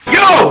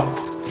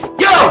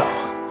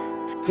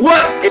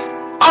What is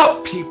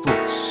up,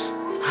 peoples?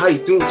 How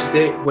you doing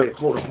today? Wait,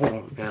 hold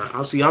on, man.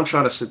 I'm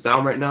trying to sit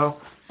down right now.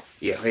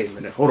 Yeah, wait a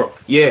minute, hold on.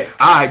 Yeah,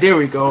 alright, there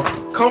we go.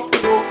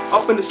 Comfortable,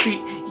 up in the seat.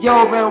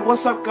 Yo, man,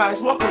 what's up,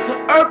 guys? Welcome to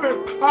Urban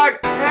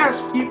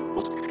Podcast,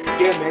 people.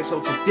 Yeah, man,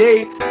 so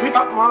today we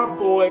got my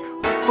boy,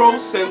 Pro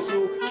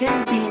Sensu,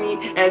 King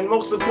Beanie, and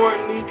most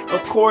importantly,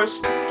 of course,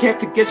 can't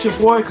forget your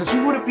boy, because we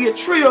wouldn't be a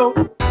trio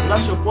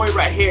without your boy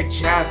right here,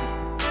 Javi.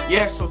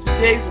 Yeah, so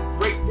today's a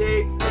great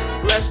day. It's a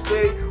blessed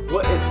day.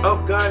 What is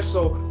up, guys?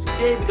 So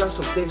today we got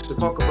some things to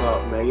talk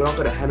about, man. Y'all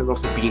gotta hand it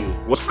off to Beanie.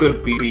 What's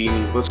good,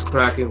 Beanie? What's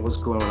cracking? What's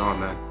going on,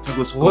 man? Tell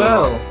us what's going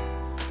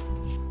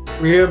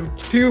on. We have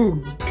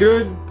two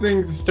good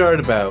things to start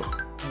about.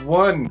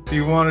 One, do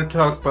you want to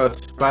talk about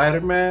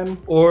Spider-Man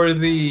or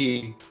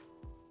the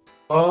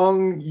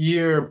long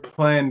year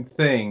planned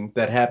thing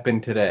that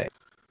happened today?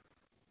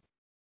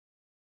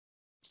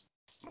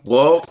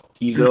 Well,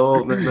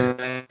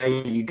 man,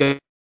 you got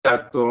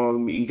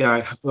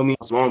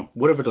long,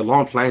 whatever the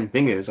long plan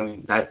thing is. I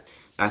mean, that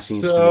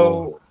seems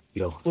so.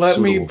 Let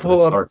me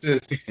pull up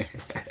this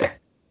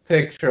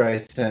picture I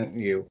sent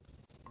you.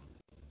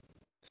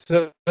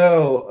 So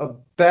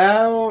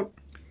about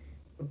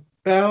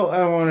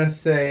I want to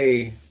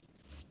say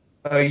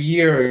a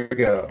year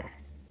ago,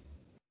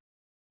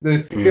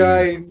 this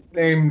guy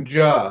named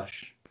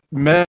Josh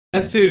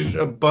messaged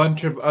a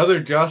bunch of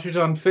other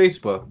Joshes on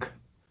Facebook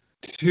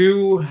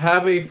to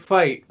have a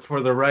fight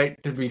for the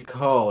right to be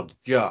called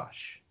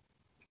Josh.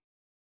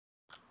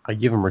 I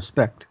give him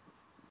respect.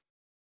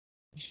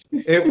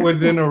 It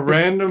was in a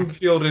random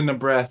field in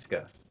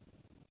Nebraska.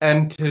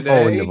 And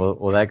today... Oh, no,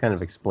 well, that kind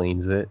of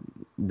explains it.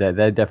 That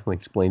definitely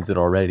explains it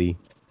already.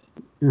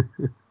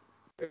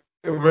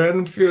 A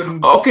random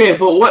field... Okay,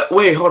 but what...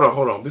 Wait, hold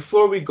on.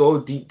 Before we go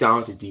deep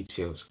down to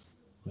details,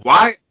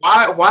 why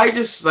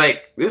just,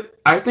 like...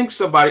 I think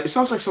it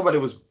sounds like somebody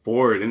was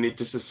bored and they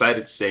just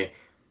decided to say,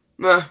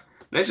 nah,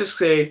 let's just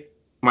say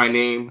my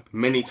name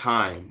many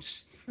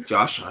times.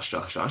 Josh.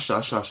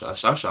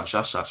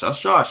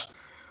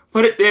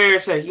 Put it there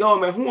and say, yo,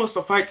 man, who wants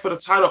to fight for the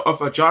title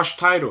of a Josh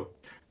title?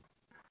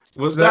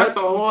 Was that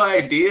the whole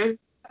idea?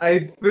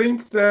 I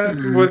think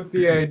that was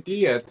the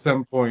idea at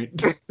some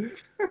point.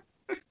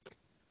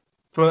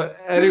 But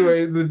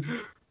anyway,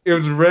 it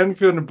was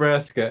Renfield,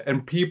 Nebraska,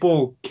 and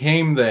people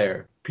came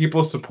there.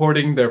 People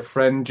supporting their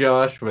friend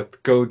Josh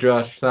with Go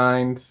Josh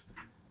signs.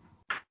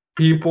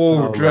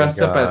 People dressed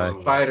up as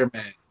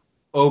Spider-Man,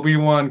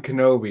 Obi-Wan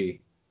Kenobi,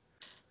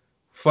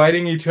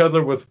 fighting each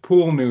other with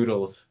pool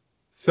noodles.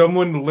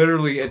 Someone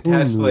literally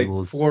attached like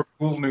 4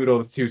 pool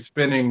noodles to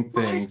spinning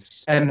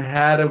things and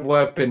had a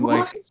weapon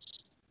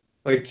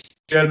like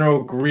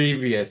General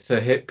Grievous to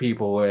hit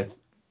people with.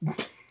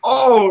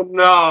 Oh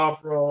nah,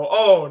 bro.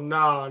 Oh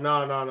nah.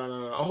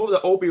 I hope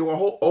that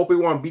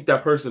Obi-Wan beat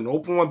that person.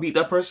 Obi-Wan beat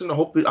that person. I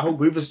hope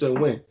Grievous didn't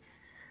win.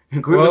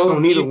 Grievous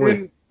don't need to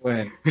win.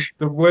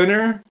 The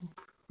winner,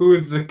 who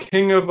is the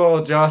king of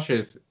all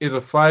Joshes, is a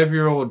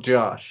 5-year-old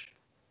Josh.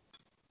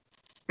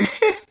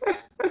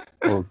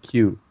 Oh,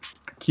 cute.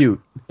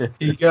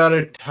 He got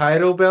a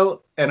title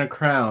belt and a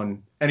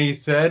crown, and he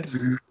said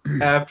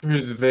after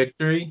his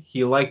victory,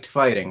 he liked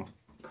fighting.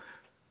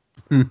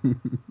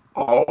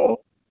 Oh,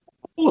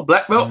 a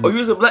black belt? Oh, you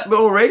was a black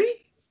belt already?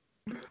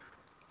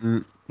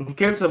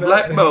 Kid's a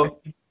black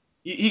belt.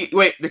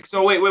 Wait.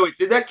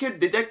 Did that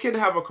kid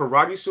have a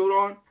karate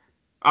suit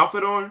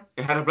outfit on,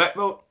 and had a black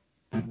belt?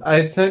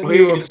 I sent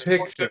you a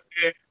picture.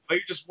 Or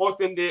he just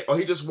walked in there,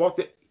 he just walked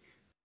in.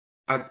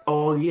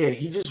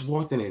 He just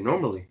walked in there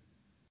normally.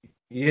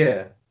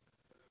 Yeah.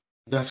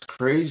 That's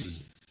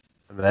crazy.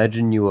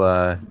 Imagine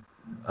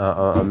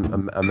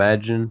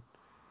imagine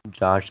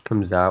Josh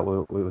comes out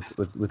with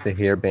a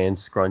hairband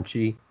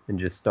scrunchie and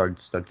just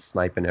starts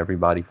sniping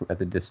everybody from at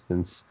the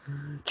distance.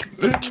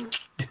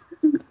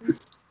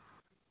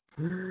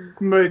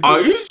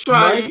 Are you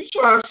trying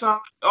to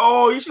sound?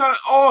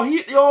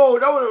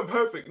 That would have been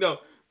perfect. No,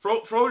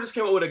 Fro just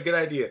came up with a good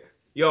idea.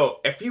 Yo,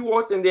 if he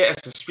walked in there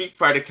as a Street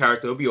Fighter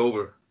character, it'll be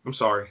over. I'm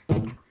sorry.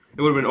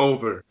 It would have been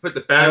over. Put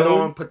the band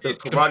on, put the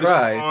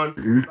karate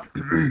suit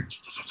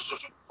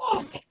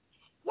on.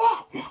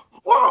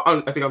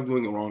 I think I'm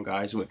doing it wrong,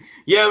 guys. But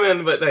yeah,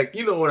 man. But like,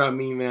 you know what I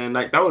mean, man.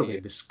 Like that would have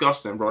been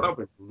disgusting, bro. That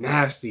would have been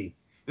nasty.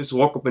 Just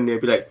walk up in there,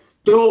 and be like,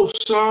 "Yo,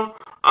 son,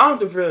 I'm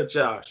the real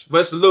Josh."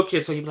 But it's a little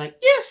kid, so you be like,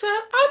 "Yes, son,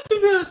 I'm the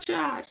real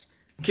Josh."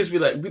 Kids be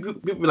like, people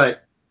be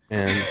like,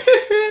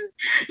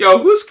 "Yo,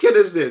 whose kid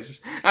is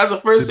this?" That's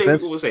the first thing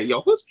people will say. Yo,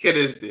 whose kid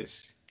is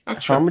this?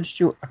 How much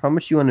you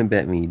want to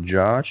bet me?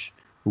 Josh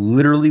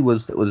literally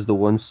was the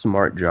one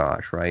smart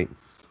Josh, right?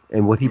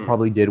 And what he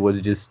probably did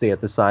was just stay at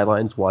the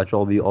sidelines, watch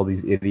all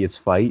these idiots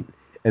fight,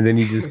 and then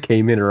he just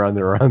came in around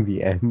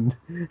the end.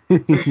 when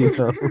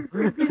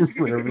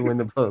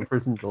the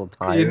person's all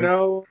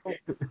tired.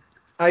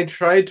 I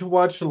tried to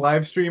watch the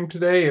live stream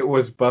today. It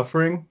was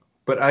buffering,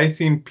 but I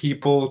seen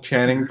people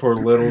chanting for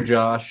Little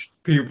Josh.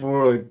 People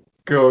were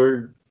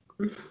going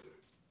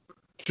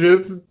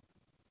just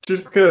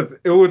because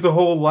it was a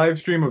whole live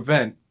stream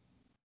event.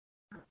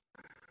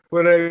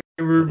 But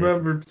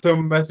remember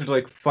some message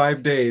like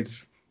 5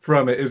 days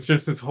from it. It's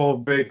just this whole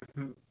big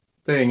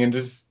thing, and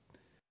just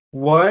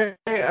why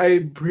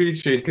I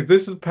appreciate, because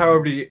this is power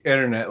of the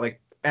internet.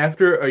 Like,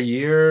 after a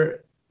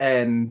year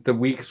and the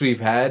weeks we've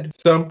had,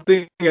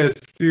 something as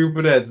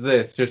stupid as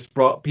this just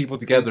brought people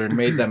together and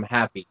made them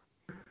happy.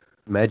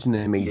 Imagine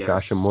they made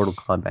Josh a Mortal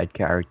Kombat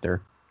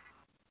character.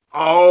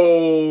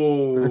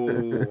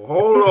 Oh,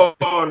 hold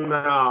on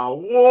now.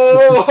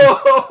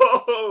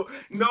 Whoa.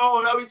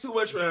 No, that'd be too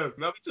much for him.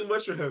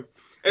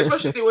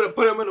 Especially if they would have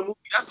put him in a movie.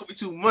 That's gonna be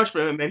too much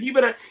for him, man. He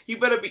better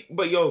be.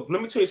 But yo,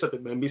 let me tell you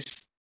something, man.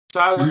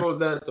 Besides all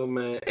that, though,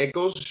 man, it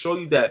goes to show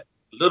you that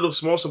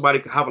small somebody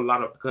could have a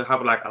lot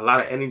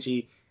of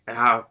energy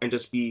and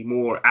just be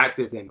more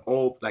active than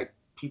all like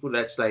people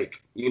that's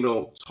like,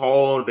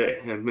 taller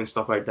than him and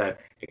stuff like that.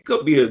 It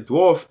could be a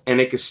dwarf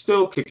and it could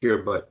still kick your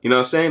butt. You know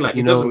what I'm saying? Like,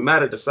 it doesn't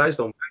matter. The size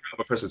don't matter of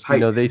a person's height.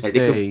 They like, say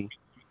they could be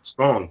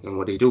strong in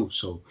what they do.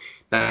 So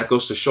that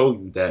goes to show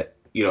you that,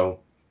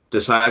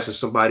 the size of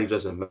somebody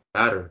doesn't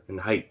matter in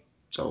height.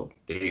 So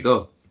there you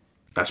go.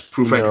 That's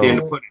proof right there in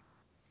the pudding.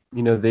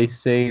 They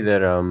say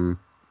that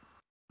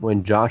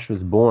when Josh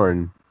was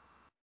born,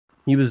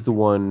 he was the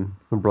one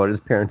who brought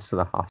his parents to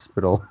the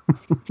hospital.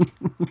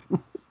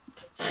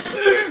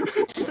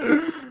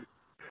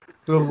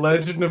 The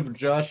legend of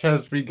Josh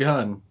has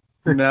begun.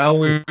 Now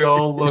we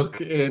all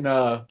look in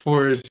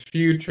for his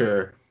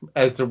future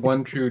as the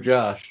one true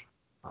Josh.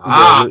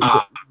 So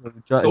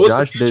what's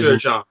the future,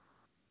 John?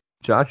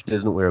 Josh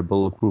doesn't wear a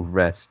bulletproof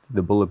vest.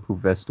 The bulletproof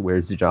vest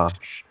wears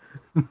Josh.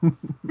 But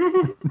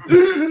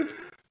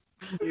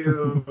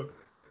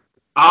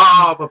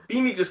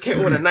Beanie just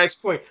came with a nice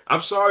point.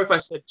 I'm sorry if I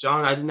said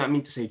John. I did not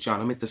mean to say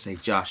John. I meant to say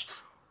Josh.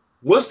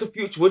 What's the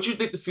future? What do you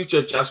think the future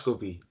of Josh will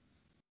be?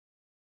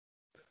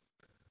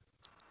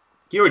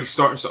 He already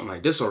starting something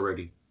like this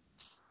already.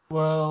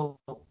 Well,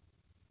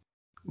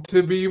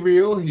 to be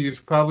real, he's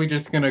probably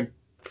just going to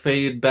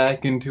fade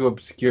back into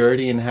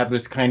obscurity and have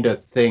this kind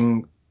of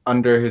thing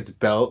under his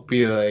belt.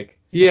 Be like,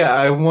 yeah,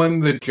 I won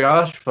the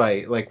Josh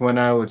fight like when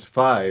I was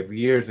 5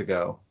 years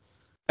ago.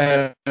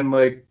 And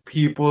like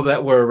people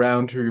that were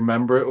around to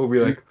remember it will be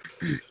like,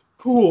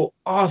 cool,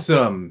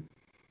 awesome.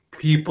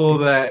 People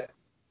that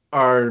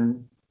are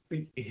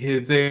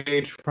his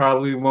age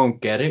probably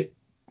won't get it.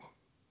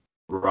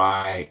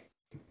 Right.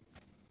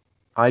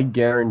 I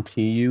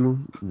guarantee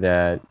you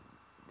that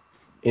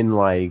in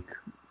like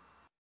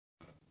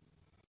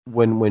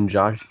when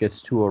Josh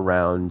gets to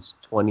around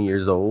 20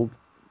 years old,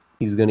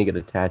 he's gonna get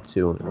a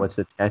tattoo. And what's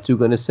the tattoo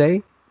gonna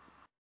say?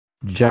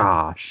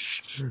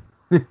 Josh.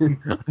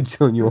 I'm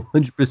telling you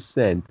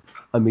 100%.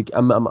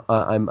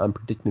 I'm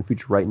predicting the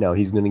future right now.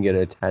 He's gonna get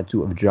a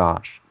tattoo of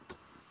Josh.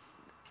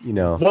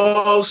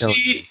 Well,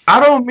 see, I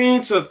don't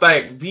mean to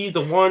like be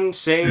the one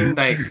saying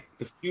like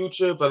the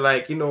future, but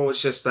like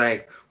it's just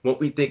like what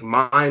we think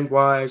mind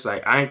wise.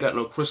 Like I ain't got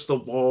no crystal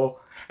ball,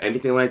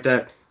 anything like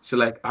that. So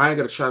like I ain't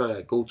gonna try to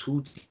like go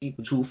too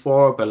deep, too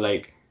far. But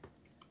like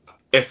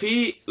if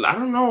I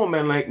don't know,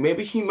 man. Like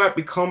maybe he might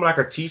become like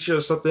a teacher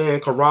or something in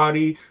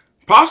karate.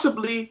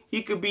 Possibly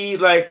he could be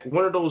like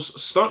one of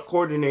those stunt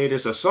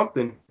coordinators or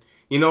something.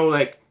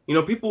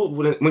 People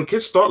when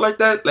kids start like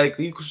that, like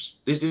they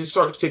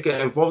start to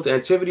get involved in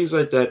activities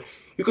like that.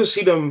 You could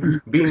see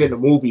them being in the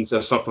movies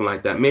or something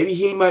like that. Maybe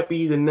he might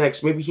be the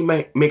next. Maybe he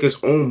might make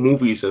his own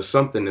movies or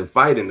something and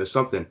fighting or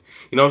something.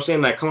 You know what I'm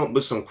saying? Like come up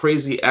with some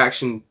crazy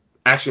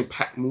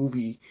action-packed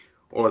movie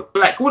or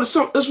like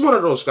it's one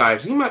of those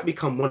guys. He might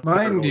become one.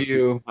 Mind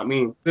you, I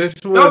mean, this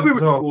would be really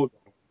cool.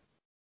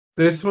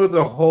 This was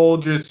a whole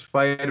just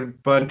fight of a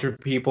bunch of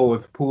people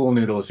with pool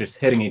noodles just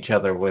hitting each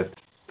other with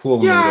pool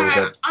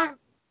noodles.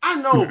 I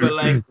know, but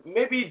like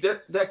maybe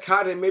that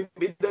kind of maybe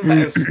that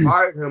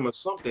inspired him or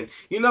something.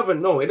 You never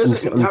know. It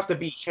doesn't have to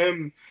be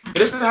him. It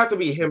doesn't have to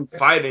be him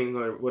fighting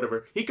or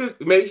whatever. He could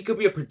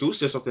be a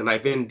producer or something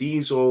like Vin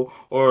Diesel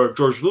or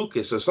George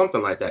Lucas or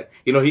something like that.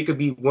 He could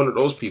be one of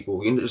those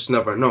people. You just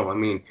never know. I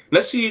mean,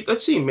 let's see.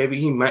 Maybe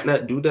he might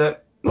not do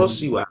that. We'll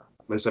see what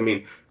happens. I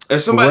mean,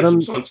 if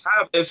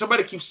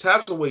somebody keeps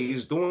tabs the way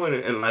he's doing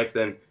it in life,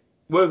 then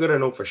we're gonna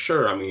know for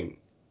sure. I mean,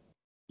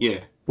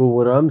 yeah. Well,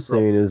 what I'm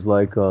saying is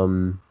like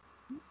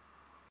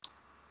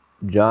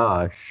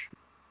Josh,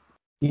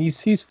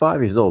 he's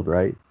 5 years old,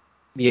 right?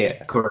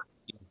 Yeah, correct.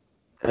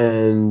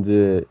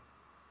 And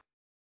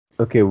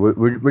okay,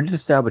 we're just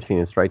establishing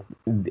this, right?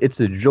 It's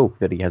a joke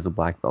that he has a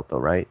black belt, though,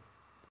 right?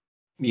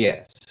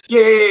 Yes.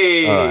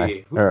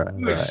 Yay! We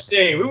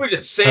were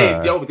just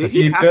saying, yo, did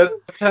he have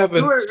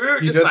a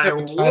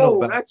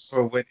title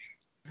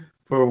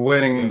for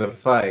winning the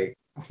fight.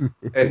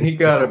 And he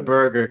got a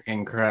Burger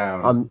King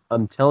crown.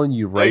 I'm telling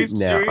you right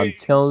now. I'm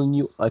telling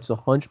you, it's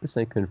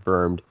 100%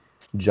 confirmed.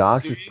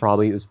 Josh was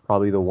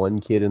probably the one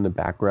kid in the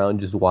background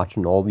just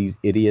watching all these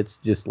idiots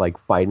just like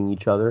fighting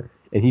each other,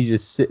 and he's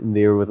just sitting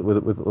there with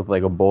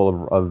like a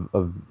bowl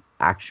of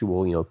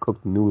actual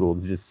cooked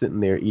noodles, just sitting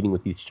there eating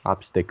with these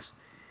chopsticks.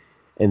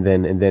 And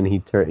then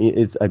he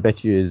it's I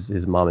bet you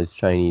his mom is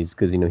Chinese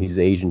because he's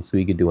Asian, so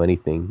he could do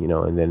anything,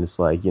 and then it's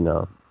like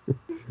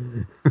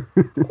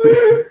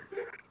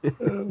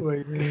Oh my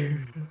god.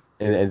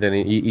 And then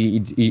he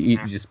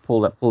just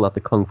pulled out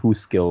the kung fu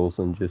skills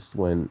and just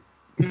went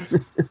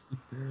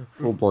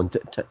full blown.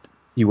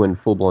 He went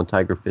full blown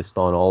Tiger Fist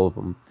on all of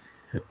them.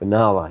 But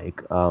now,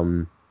 like,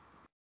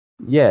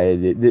 yeah,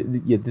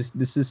 yeah.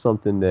 This is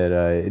something that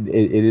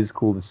it is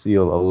cool to see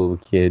a little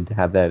kid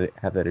have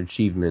that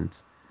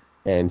achievement,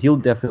 and he'll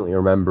definitely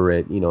remember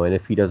it. And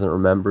if he doesn't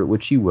remember it,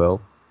 which he will,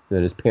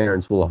 then his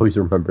parents will always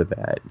remember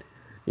that.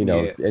 Yeah.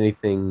 If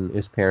anything,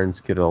 his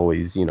parents could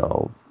always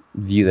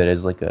view that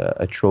as like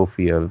a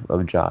trophy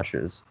of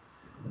Josh's.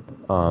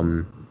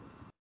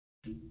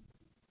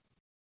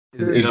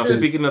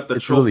 Speaking of the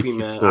it's a really trophy, cute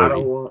man, story. I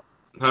don't want,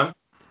 huh?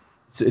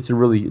 It's a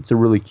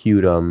really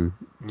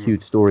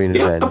cute story and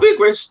Yeah, event. it'll be a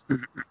great.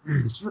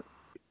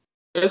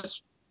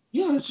 It's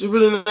it's a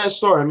really nice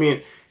story. I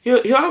mean,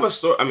 he'll have a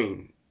story. I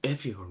mean,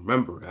 if you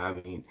remember, I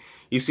mean,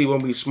 you see when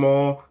we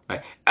small,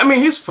 like, I mean,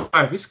 he's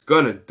 5. He's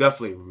gonna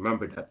definitely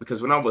remember that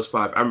because when I was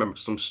 5, I remember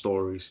some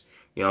stories.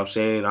 You know what I'm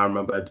saying? I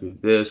remember I do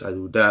this, I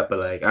do that, but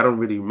like I don't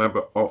really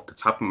remember off the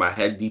top of my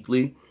head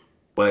deeply.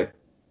 But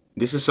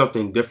this is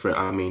something different.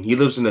 I mean, he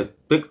lives in a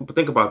big.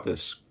 Think about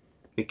this.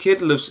 The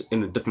kid lives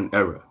in a different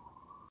era,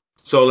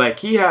 so like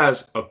he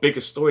has a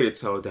bigger story to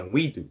tell than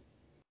we do.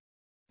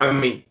 I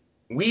mean,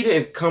 we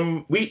didn't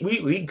come. We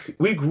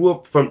grew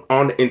up from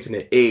on the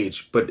internet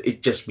age, but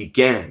it just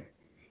began.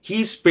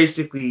 He's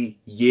basically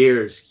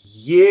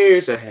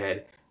years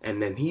ahead,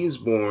 and then he was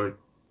born,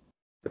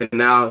 but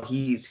now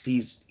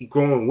he's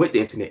growing with the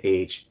internet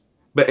age.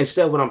 But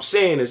instead, what I'm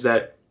saying is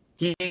that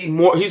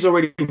he's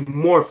already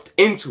morphed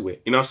into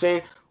it. You know what I'm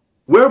saying?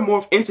 We're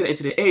morphed into the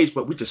internet age,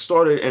 but we just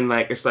started and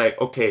like it's like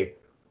okay,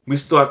 we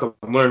still have to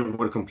learn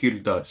what a computer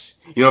does.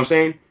 You know what I'm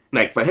saying?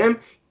 Like for him,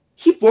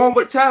 he born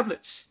with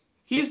tablets.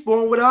 He's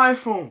born with an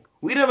iPhone.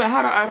 We never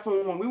had an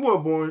iPhone when we were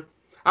born.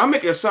 I'm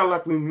making it sound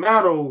like we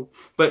mad old,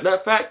 but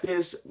that fact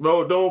is,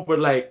 bro, don't. But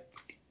like,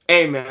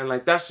 hey man,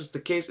 like that's just the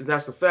case and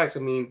that's the facts. I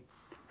mean,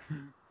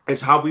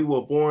 it's how we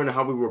were born and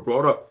how we were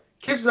brought up.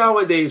 Kids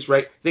nowadays,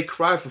 right? They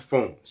cry for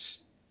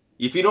phones.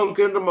 If you don't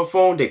give them a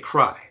phone, they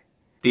cry.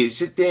 They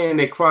sit there and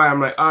they cry.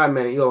 I'm like, all right,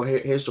 man, yo,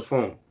 here's the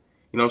phone.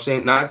 You know what I'm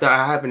saying? Not that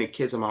I have any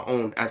kids of my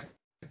own as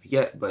of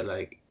yet, but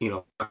like,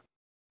 in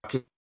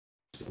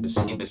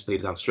this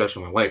state that I'm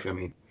stretching my wife. I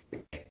mean,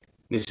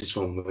 this is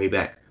from way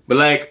back. But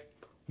like,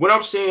 what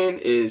I'm saying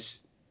is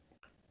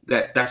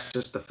that's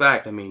just the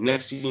fact. I mean,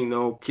 next thing you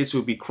know, kids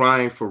will be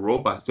crying for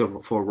robots,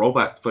 for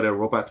their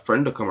robot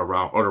friend to come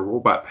around or the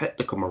robot pet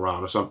to come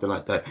around or something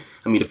like that.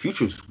 I mean, the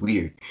future is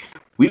weird.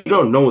 We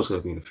don't know what's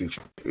gonna be in the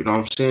future. You know what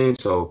I'm saying?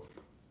 So,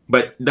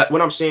 but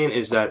what I'm saying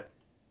is that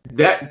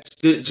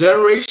the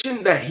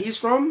generation that he's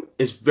from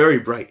is very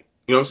bright.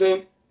 You know what I'm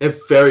saying? They're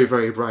very,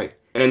 very bright.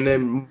 And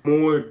then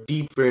more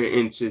deeper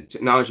into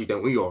technology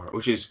than we are,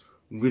 which is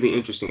really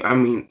interesting. I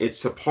mean,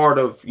 it's a part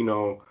of,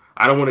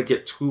 I don't want to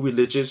get too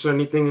religious or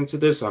anything into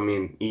this. I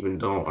mean, even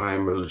though I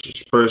am a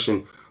religious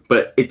person,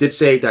 but it did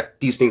say that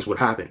these things would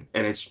happen,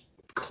 and it's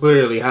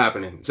clearly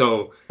happening.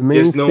 So The main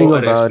there's no thing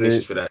other about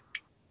explanations it, for that.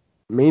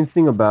 main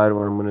thing about it,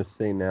 what I'm gonna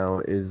say now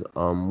is,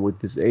 with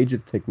this age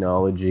of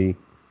technology,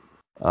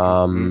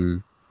 Hmm.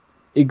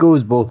 it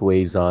goes both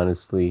ways.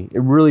 Honestly,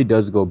 it really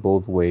does go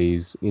both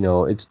ways.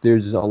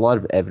 There's a lot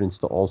of evidence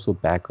to also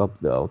back up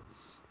though.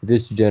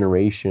 This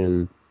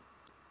generation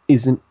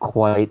isn't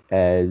quite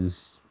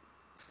as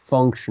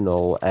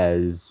functional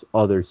as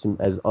other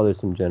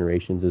some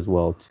generations as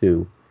well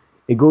too.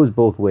 It goes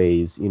both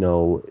ways.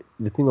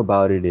 The thing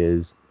about it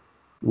is,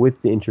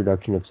 with the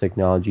introduction of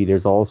technology,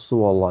 there's a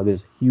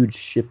huge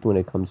shift when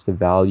it comes to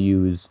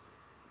values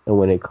and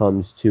when it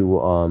comes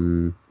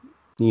to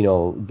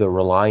the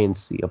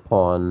reliancy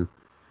upon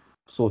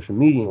social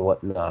media and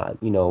whatnot.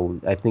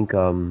 I think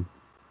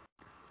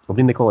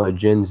they call it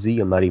Gen Z.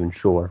 I'm not even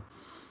sure.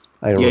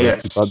 I don't really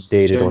keep Yes,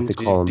 updated on what Gen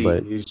they call them, Z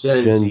but is Gen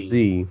Gen Z.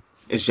 Z,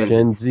 It's Gen Z.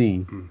 Gen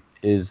Z Mm.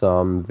 is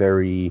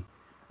very.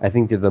 I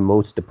think they're the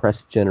most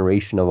depressed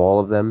generation of all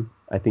of them.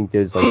 I think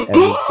there's like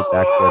evidence to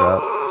back that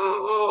up.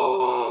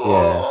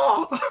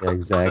 Yeah, yeah,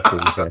 exactly.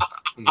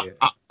 Yeah.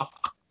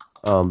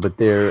 Yeah. But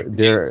they're Yes,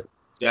 they're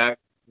Jack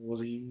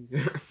Z.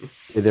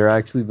 they're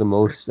actually the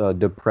most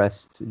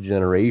depressed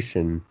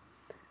generation.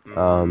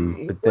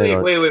 But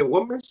then Wait.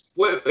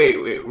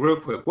 Wait. Real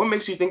quick. What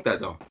makes you think that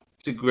though?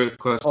 It's a great oh,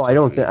 question.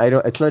 I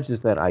don't. It's not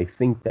just that I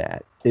think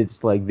that.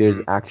 It's like there's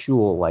Mm.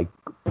 actual like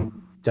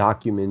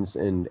documents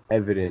and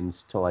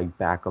evidence to like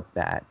back up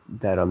that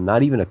I'm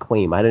not even a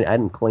claim. I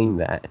didn't claim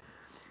that.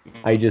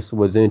 I just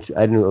was I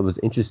didn't I was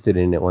interested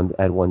in it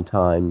at one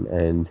time,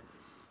 and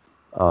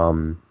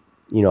um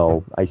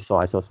I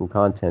saw some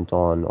content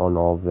on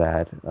all of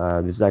that.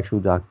 There's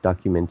actual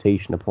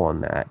documentation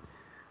upon that.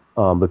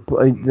 But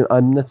I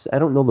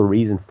don't know the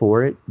reason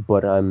for it,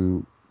 but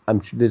I'm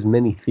sure there's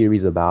many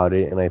theories about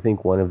it, and I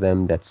think one of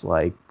them that's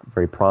like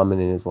very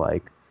prominent is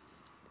like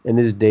in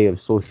this day of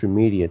social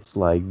media, it's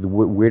like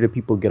where do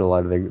people get a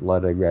lot of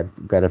their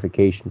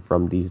gratification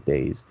from these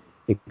days?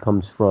 It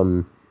comes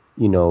from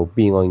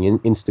being on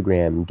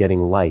Instagram,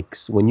 getting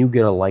likes. When you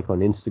get a like on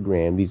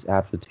Instagram, these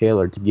apps are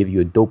tailored to give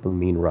you a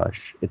dopamine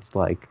rush. It's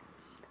like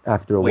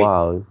after a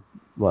while,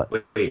 what?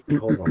 Wait,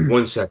 hold on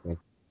 1 second.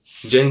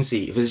 Gen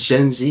Z. If it's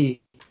Gen Z,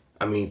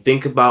 I mean,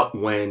 think about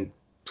when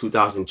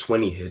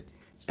 2020 hit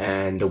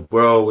and the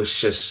world was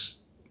just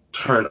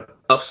turned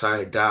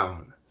upside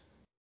down.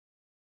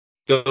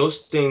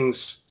 Those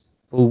things,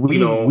 Well,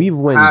 we've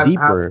went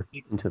deeper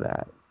into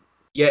that.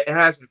 Yeah, it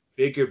has a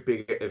bigger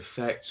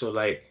effect. So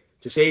like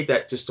to say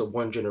that just the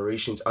one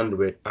generation's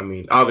under it, I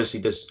mean,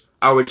 obviously this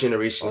our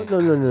generation. Oh,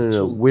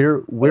 no.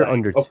 We're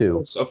under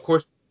two. Of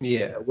course,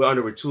 Yeah. we're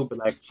under it too. But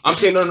like I'm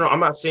saying, no, I'm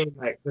not saying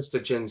like this the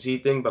Gen Z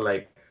thing, but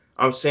like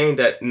I'm saying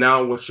that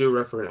now what you're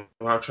referring,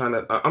 I'm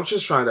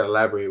just trying to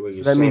elaborate what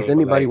you're saying. That means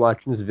anybody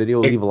watching this video,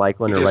 leave a like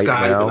on it right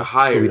now,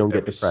 so we don't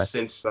get depressed.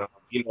 Since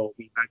we had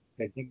the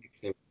pandemic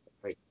thing,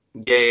 right?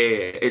 Yeah.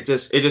 It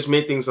just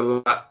made things a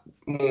lot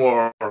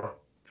more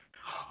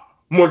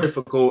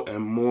difficult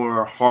and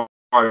more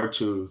hard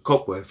to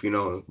cope with,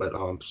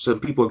 But some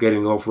people are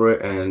getting over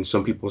it, and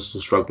some people are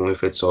still struggling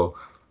with it. So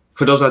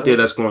for those out there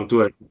that's going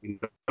through it,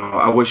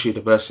 I wish you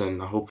the best,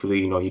 and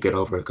hopefully, you get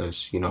over it,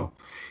 because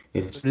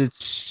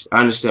it's.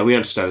 I understand. We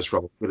understand the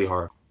struggle. It's really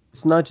hard.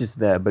 It's not just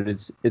that, but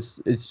it's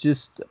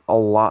just a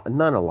lot.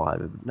 Not a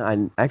lot of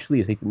it.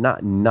 Actually, I think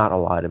not a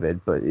lot of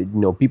it, but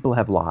people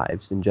have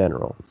lives in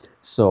general.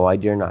 So I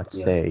dare not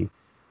say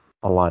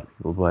a lot of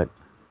people, but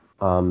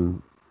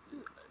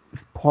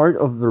part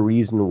of the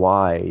reason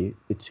why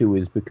too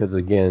is because,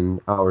 again,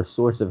 our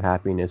source of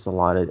happiness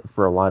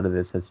for a lot of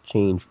this has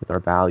changed with our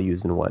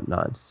values and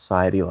whatnot in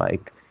society.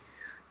 Like,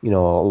 a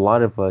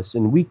lot of us,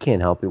 and we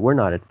can't help it, we're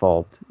not at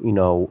fault.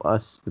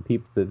 Us, the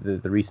people,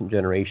 the recent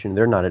generation,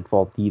 they're not at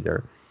fault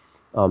either.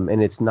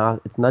 And it's not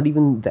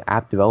even the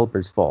app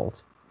developers'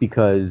 fault,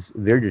 because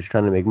they're just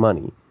trying to make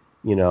money,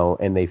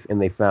 and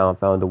they found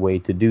a way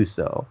to do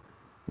so.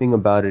 Thing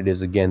about it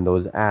is, again,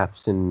 those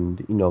apps and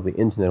the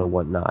internet and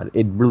whatnot,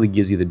 it really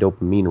gives you the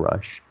dopamine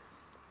rush.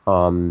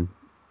 A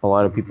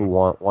lot of people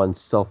want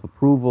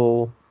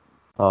self-approval.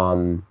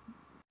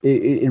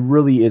 It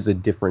really is a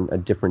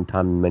different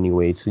time in many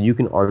ways. So you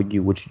can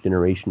argue which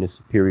generation is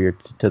superior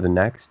to the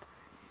next,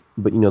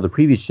 but the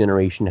previous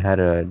generation had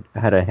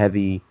a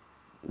heavy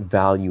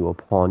value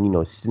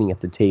upon sitting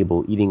at the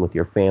table, eating with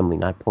your family,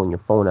 not pulling your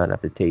phone out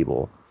at the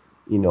table.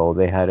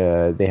 They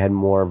had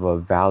more of a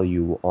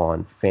value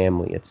on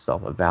family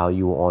itself, a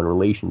value on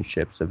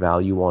relationships, a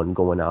value on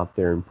going out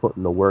there and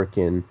putting the work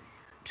in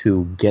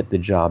to get the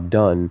job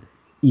done,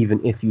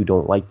 even if you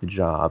don't like the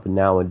job.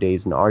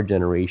 Nowadays, in our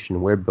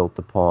generation, we're built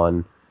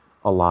upon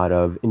a lot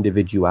of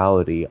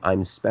individuality.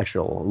 I'm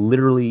special.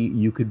 Literally,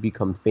 you could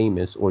become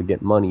famous or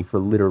get money for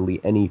literally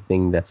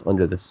anything that's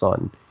under the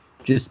sun,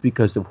 just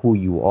because of who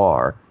you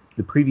are.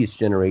 The previous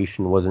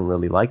generation wasn't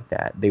really like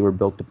that. They were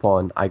built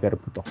upon, I got to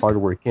put the hard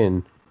work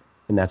in,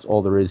 and that's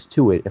all there is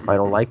to it. If I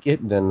don't like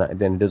it, then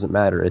it doesn't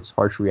matter. It's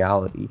harsh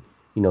reality.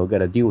 Got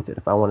to deal with it.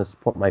 If I want to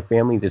support my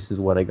family, this is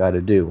what I got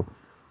to do.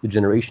 The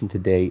generation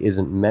today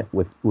isn't met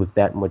with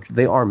that much.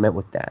 They are met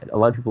with that. A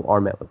lot of people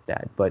are met with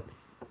that, but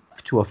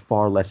to a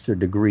far lesser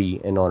degree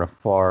and on a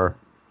far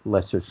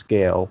lesser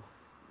scale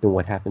than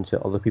what happened to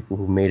other people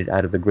who made it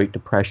out of the Great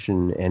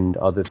Depression and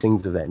other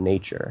things of that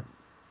nature.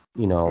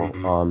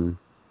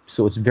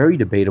 So it's very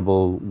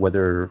debatable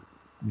whether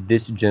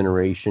this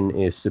generation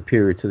is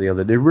superior to the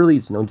other. There really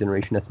is no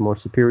generation that's more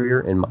superior,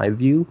 in my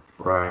view.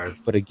 Right.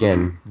 But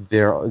again,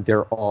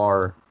 there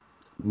are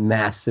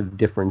massive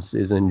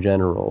differences in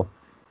general.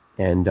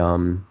 And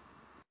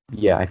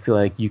I feel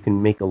like you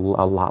can make a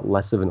lot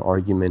less of an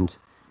argument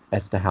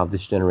as to how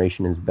this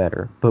generation is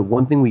better. But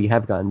one thing we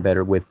have gotten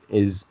better with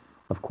is,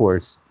 of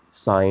course,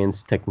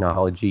 science,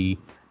 technology,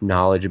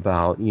 knowledge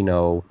about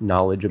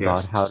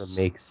how to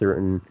make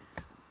certain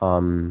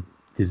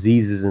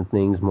diseases and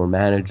things more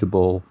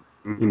manageable.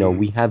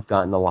 We have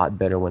gotten a lot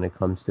better when it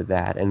comes to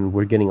that, and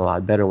we're getting a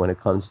lot better when it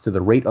comes to the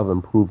rate of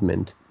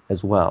improvement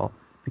as well,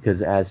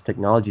 because as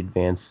technology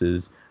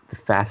advances, the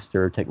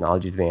faster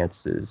technology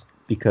advances,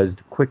 because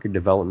the quicker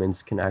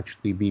developments can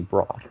actually be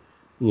brought.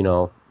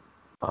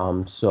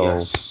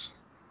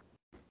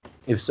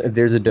 If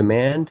there's a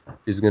demand,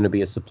 there's going to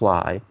be a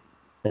supply,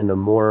 and the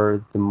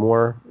more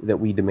that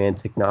we demand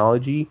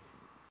technology,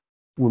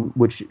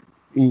 which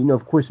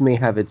of course may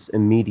have its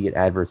immediate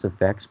adverse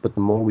effects, but the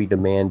more we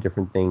demand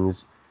different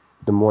things,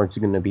 the more it's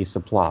going to be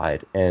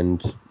supplied.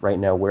 And right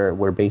now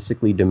we're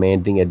basically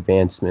demanding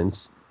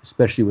advancements,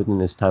 especially within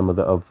this time of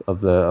the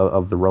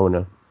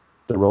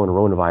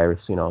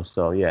coronavirus.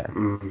 So yeah.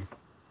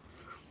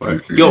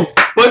 Yo,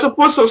 but to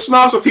put some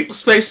smiles on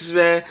people's faces,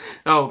 man.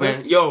 Oh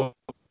man, yo,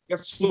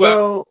 guess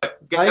what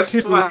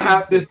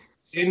happened?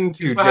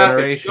 Into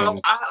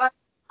generation.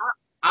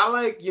 I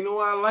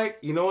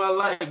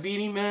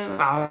Beanie Man.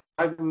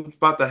 I'm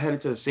about to head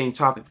into the same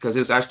topic because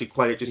it's actually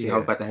quite interesting how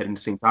we're about to head into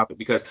the same topic.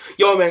 Because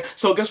yo, man.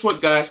 So guess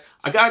what, guys?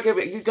 You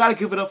gotta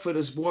give it up for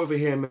this boy over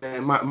here,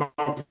 man. My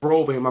bro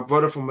over here, my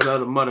brother from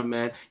another mother,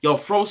 man. Yo,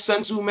 Fro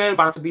Sensu, man,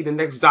 about to be the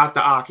next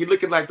Dr. Ock. He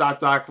looking like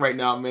Dr. Ock right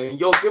now, man.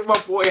 Yo, give my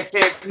boy a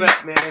hand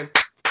clap, man.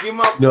 Give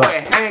my boy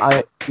a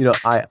hand.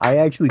 I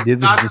actually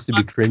did this just to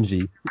be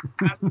cringy.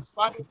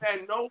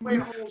 Spider-Man, No Way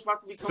Home is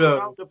about to be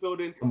coming out the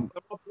building. My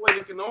boy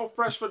looking all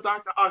fresh for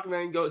Dr. Ock,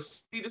 man. Yo,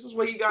 see, this is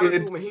what he gotta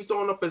do, man. He's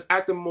throwing up his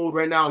acting mode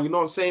right now. You know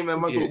what I'm saying, man?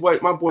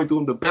 My boy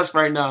doing the best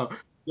right now.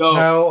 Yo,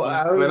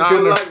 I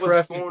like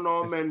what's going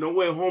on, man. No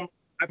Way Home.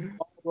 I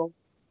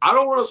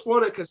don't want to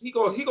spoil it because he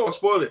gonna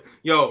spoil it.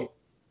 Yo,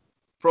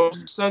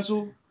 Frozen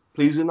Sensu,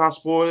 please do not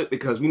spoil it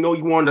because we know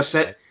you on the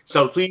set.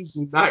 So please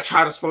do not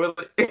try to spoil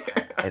it.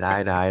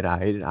 I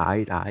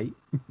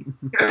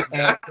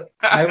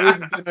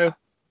was gonna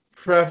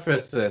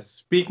preface this.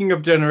 Speaking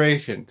of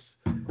generations,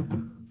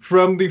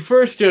 from the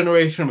first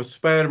generation of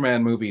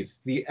Spider-Man movies,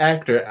 the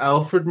actor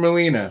Alfred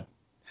Molina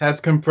has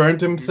confirmed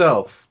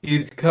himself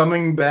he's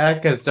coming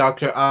back as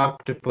Dr.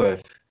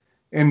 Octopus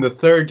in the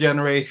third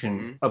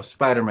generation of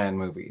Spider-Man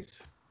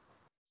movies.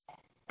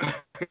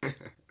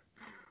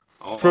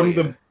 From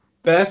the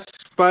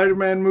best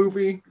Spider-Man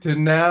movie to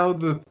now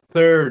the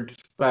third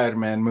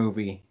Spider-Man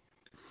movie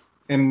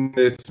in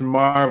this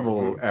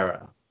Marvel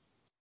era.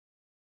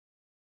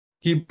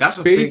 He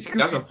basically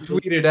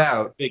tweeted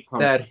out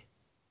that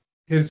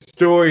his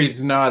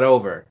story's not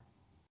over.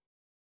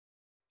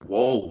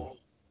 Whoa.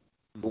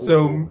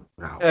 So,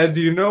 as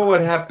you know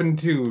what happened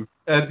to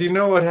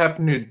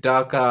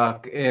Doc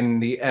Ock in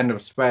the end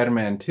of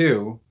Spider-Man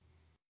 2,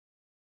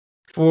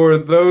 for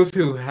those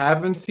who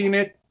haven't seen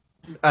it,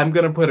 I'm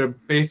gonna put a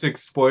basic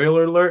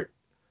spoiler alert.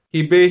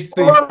 He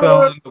basically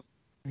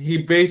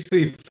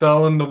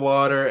fell in the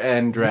water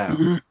and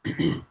drowned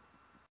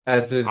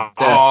as his death.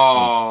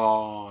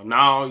 Oh,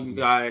 now you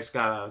guys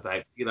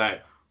gotta be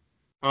like,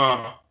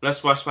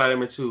 let's watch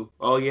Spider-Man 2.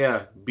 Oh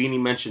yeah, Beanie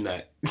mentioned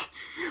that.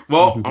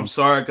 Well, I'm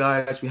sorry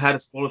guys, we had to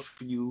spoil it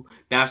for you.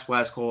 That's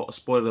why it's called a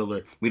spoiler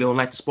alert. We don't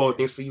like to spoil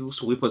things for you,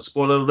 so we put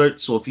spoiler alert.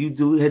 So if you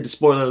do hit the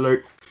spoiler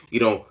alert,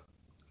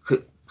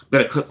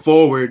 better click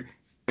forward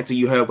until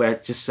you heard what I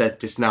just said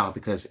just now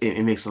because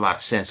it makes a lot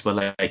of sense.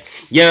 But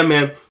yeah,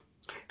 man,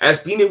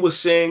 as Beanie was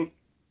saying,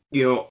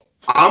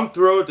 I'm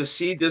thrilled to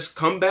see this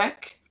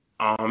comeback.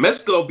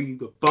 It's gonna be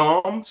the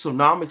bomb. So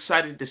now I'm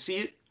excited to see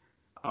it.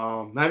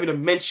 Not even to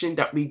mention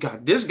that we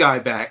got this guy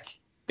back.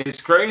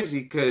 It's crazy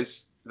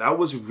because that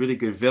was a really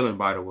good villain,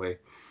 by the way.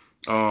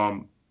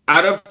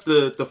 Out of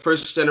the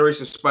first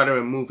generation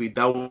Spider-Man movie,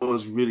 that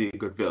was really a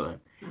good villain.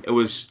 It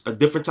was a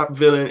different type of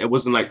villain. It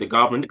wasn't like the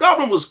Goblin. The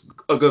Goblin was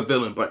a good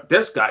villain, but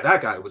that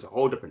guy was a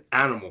whole different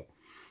animal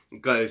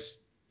because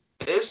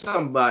it's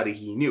somebody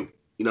he knew.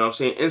 You know what I'm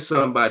saying? It's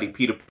somebody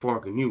Peter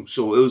Parker knew.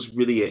 So it was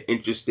really an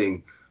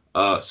interesting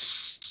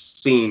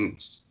scene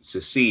to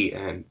see,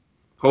 and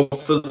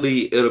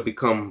hopefully it'll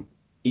become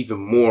even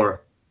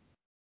more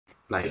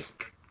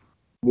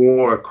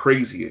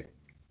crazier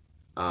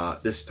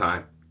this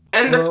time.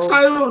 And the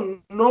title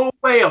No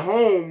Way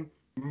Home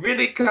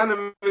really kind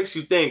of makes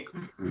you think,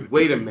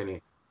 wait a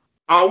minute,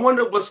 I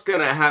wonder what's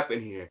gonna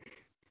happen here.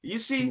 You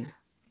see,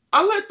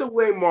 I like the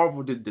way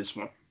Marvel did this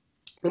one.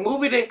 The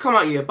movie didn't come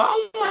out yet, but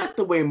I like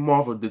the way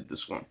Marvel did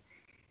this one.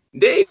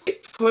 They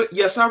put,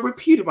 yes, I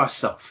repeated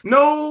myself,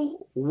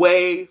 No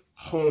Way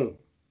Home.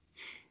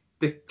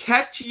 The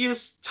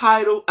catchiest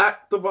title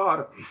at the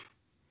bottom.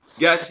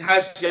 Yes,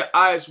 has your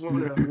eyes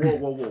wondering,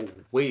 whoa,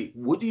 wait,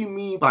 what do you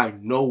mean by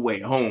No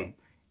Way Home?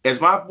 Is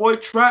my boy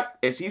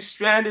trapped? Is he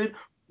stranded?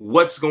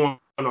 What's going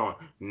on?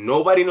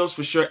 Nobody knows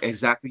for sure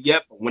exactly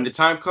yet, but when the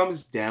time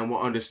comes, Dan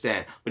will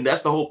understand. But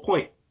that's the whole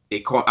point. They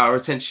caught our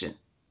attention.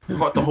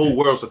 Caught the whole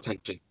world's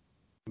attention.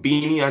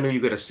 Beanie, I know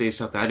you gotta say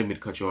something. I didn't mean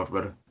to cut you off,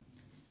 brother.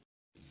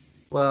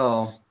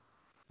 Well,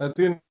 I was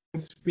gonna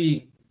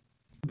speak.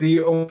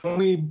 The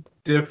only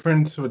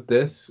difference with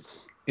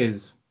this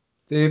is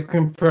they've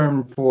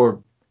confirmed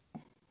for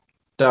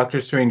Doctor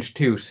Strange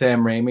 2,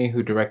 Sam Raimi,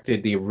 who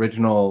directed the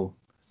original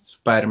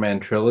Spider-Man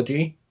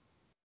trilogy,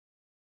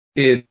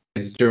 is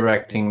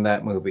directing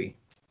that movie.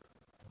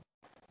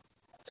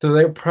 So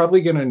they're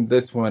probably gonna,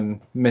 this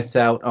one, miss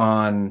out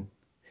on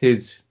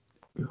his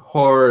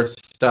horror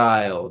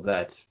style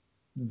that's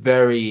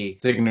very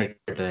signature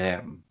to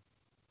him.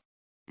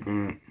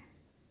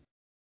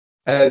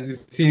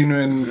 As seen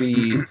in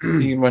the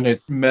scene when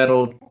its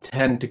metal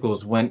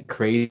tentacles went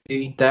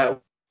crazy, that was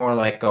more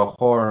like a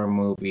horror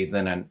movie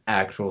than an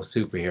actual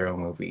superhero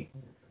movie.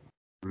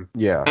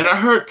 Yeah. And I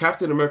heard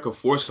Captain America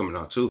 4 is coming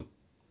out too.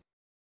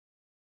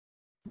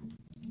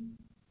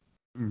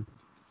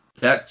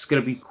 That's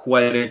gonna be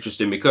quite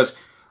interesting because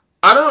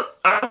I don't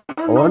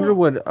wonder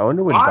what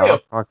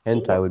Doc Ock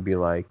hentai would be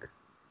like.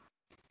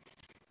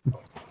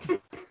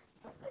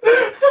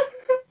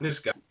 This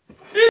guy.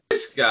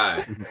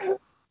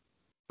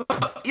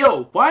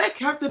 Yo, why did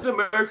Captain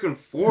America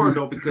 4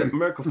 though?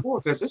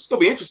 Because this is gonna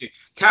be interesting.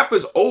 Cap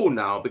is old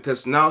now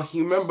because now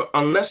he remember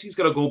unless he's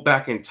gonna go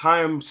back in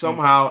time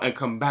somehow and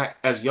come back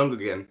as young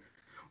again,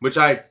 which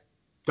I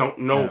don't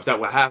know Yeah. if that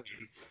will happen.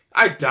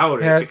 I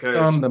doubt it Passed on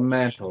because the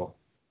mantle.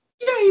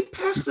 yeah, he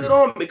passed it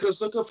on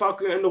because look at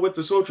Falcon and the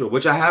Winter Soldier,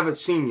 which I haven't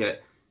seen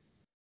yet.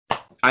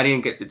 I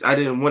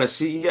didn't want to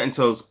see it yet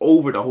until it's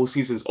over. The whole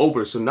season's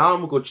over. So now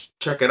I'm gonna go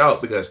check it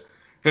out because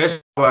here's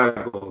where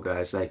I go,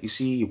 guys. Like you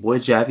see, your boy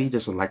Javi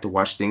doesn't like to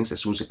watch things as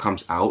soon as it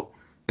comes out,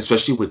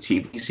 especially with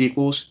TV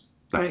sequels.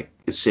 Like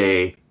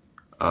say,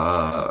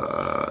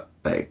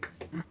 like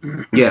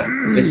yeah,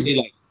 let's say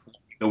like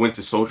the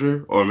Winter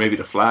Soldier or maybe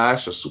the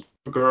Flash or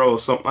Supergirl or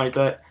something like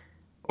that,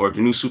 or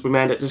the new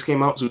Superman that just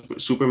came out,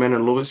 Superman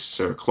and Lois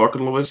or Clark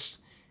and Lois.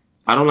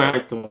 I don't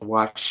like to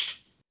watch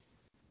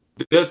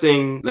the other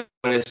thing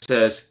when it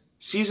says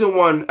season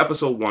 1,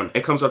 episode 1,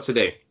 it comes out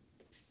today.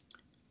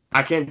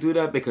 I can't do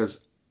that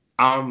because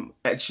I'm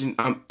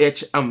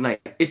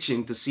like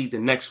itching to see the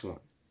next one.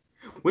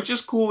 Which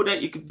is cool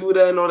that you could do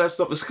that and all that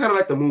stuff. It's kind of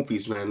like the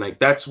movies, man. Like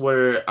that's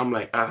where I'm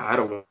like, I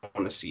don't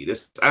want to see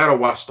this. I gotta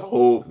watch the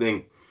whole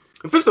thing.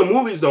 If it's the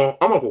movies, though,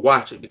 I'm gonna go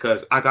watch it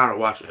because I gotta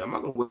watch it. I'm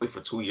not gonna wait for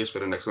 2 years for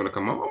the next one to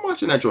come out. I'm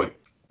watching that joint.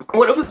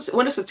 When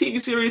it's a TV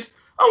series,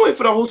 I'll wait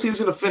for the whole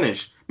season to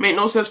finish. Make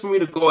no sense for me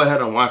to go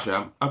ahead and watch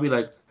it. I'll be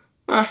like,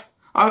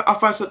 I'll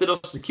find something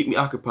else to keep me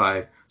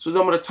occupied. So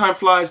then when the time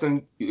flies,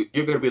 then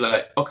you're gonna be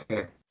like,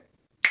 okay,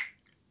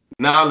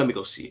 now let me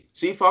go see it.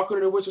 See Falcon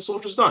and the Winter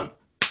Soldier's done.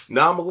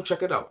 Now I'm gonna go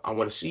check it out. I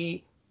want to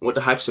see what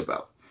the hype's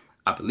about.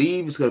 I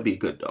believe it's gonna be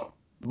good though.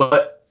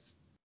 But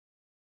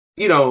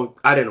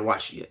I didn't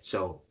watch it yet,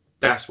 so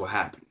that's what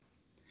happened.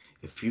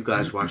 If you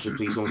guys watch it,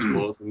 please don't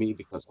spoil it for me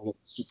because I'm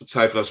super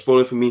tired for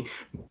spoil it for me.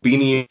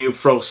 Beanie and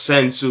Fro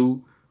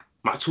Sensu,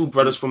 my two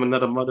brothers from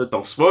another mother,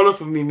 don't spoil it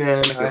for me,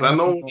 man. Because I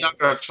know y'all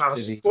gonna try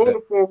to spoil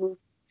it for me.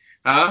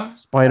 Huh?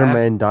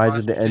 Spider-Man dies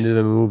at the end of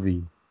the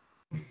movie.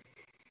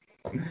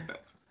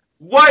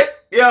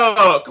 What?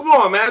 Yo, come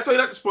on, man. I told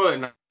you not to spoil it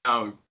now.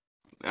 I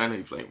know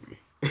you're playing with me.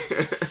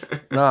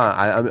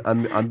 Nah,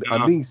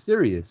 I'm being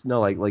serious.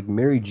 No, like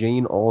Mary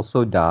Jane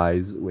also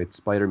dies with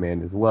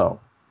Spider-Man as well.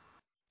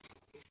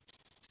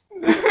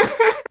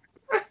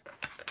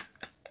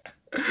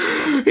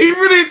 He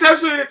really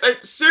touched me.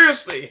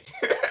 Seriously.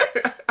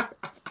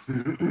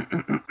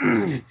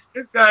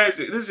 This guy's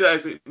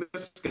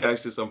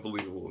just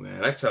unbelievable,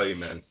 man. I tell you,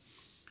 man.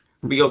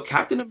 But yo,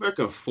 Captain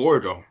America 4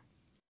 though.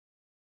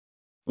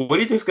 What do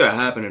you think's gonna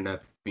happen in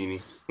that,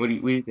 Beanie? What do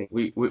you think?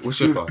 What's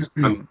your thoughts?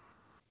 I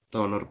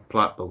don't know the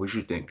plot, but what do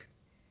you think?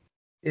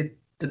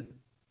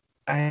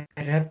 I'd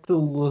have to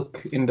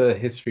look into the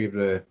history of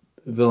the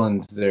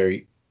villains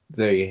they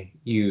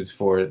use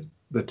for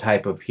the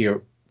type of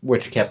hero,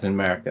 which Captain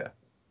America.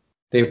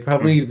 They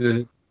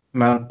probably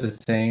amount the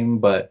same,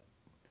 but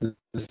the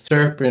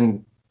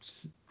Serpent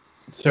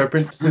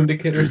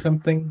Syndicate or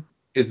something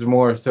is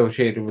more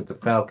associated with the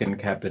Falcon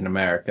Captain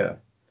America.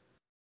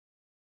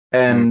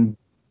 And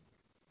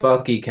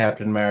Bucky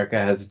Captain America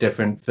has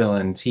different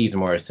villains he's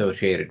more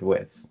associated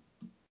with.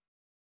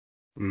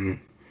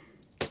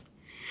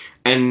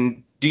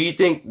 And do you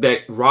think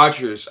that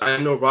Rogers? I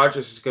know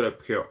Rogers is gonna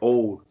appear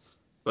old,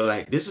 but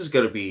like this is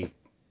gonna be.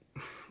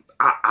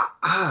 I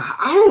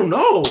don't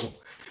know.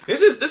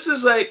 This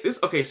is like this.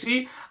 Okay,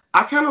 see,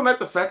 I kind of like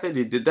the fact that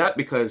they did that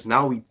because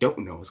now we don't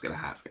know what's gonna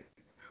happen.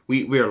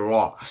 We're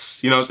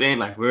lost. You know what I'm saying?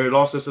 Like we're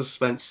lost in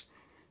suspense.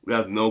 We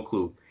have no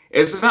clue.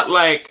 It's not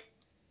like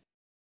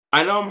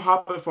I know I'm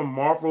hopping from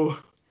Marvel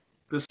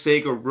to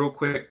Sega real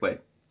quick,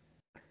 but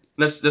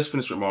let's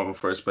finish with Marvel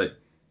first. But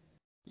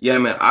yeah,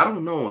 man, I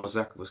don't know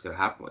exactly what's gonna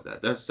happen with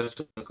that. That's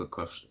a good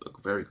question. A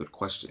very good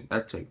question.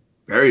 That's a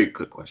very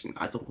good question.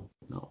 I don't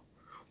know.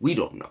 We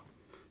don't know.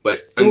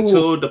 But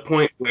until the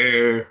point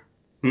where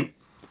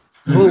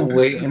we'll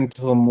wait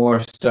until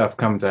more stuff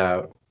comes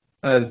out.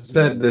 As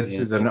said, this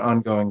is an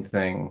ongoing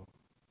thing.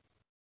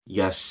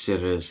 Yes,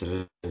 it is.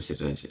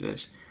 It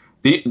is.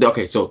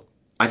 Okay, so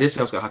I did say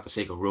I was gonna have to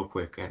say it real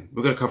quick, and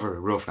we're gonna cover it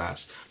real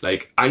fast.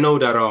 Like I know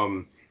that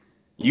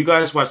you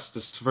guys watched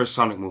this first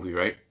Sonic movie,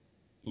 right?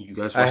 You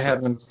guys watched I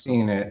haven't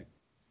seen it.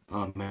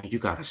 Oh man, you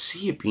gotta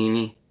see it,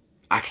 Beanie.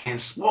 I can't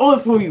spoil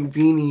it for you,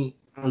 Beanie.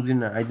 I do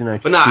not.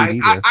 But nah,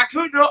 I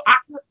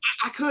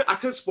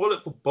could spoil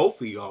it for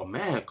both of y'all,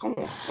 man. Come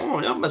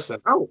on, y'all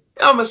missing out.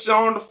 Y'all missing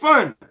out on the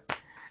fun.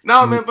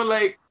 Nah, man, but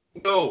like,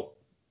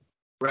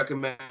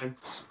 recommend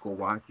go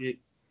watch it.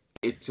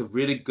 It's a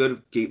really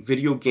good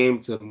video game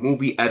to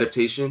movie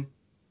adaptation.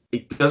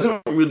 It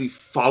doesn't really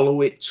follow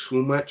it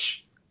too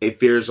much. It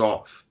veers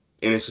off,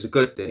 and it's just a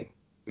good thing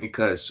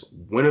because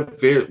when you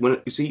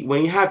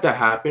have that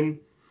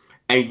happen,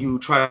 and you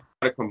try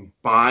to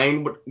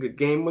combine what the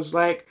game was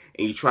like,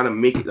 and you try to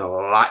make it a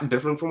lot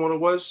different from what it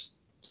was,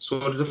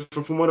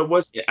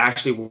 it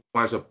actually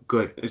winds up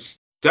good. It's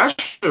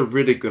actually a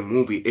really good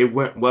movie. It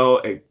went well.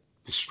 It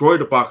destroyed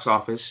the box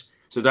office,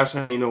 so that's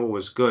how you know it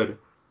was good.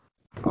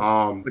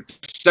 But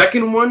the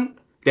second one,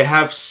 they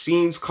have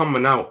scenes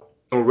coming out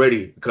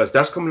already because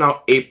that's coming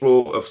out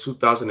April of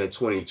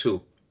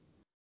 2022.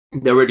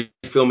 They're already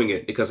filming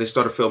it because they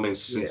started filming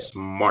since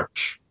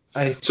March.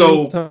 I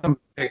seen some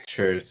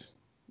pictures.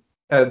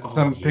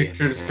 Some yeah,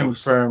 pictures man,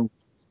 confirmed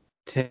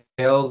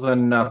Tails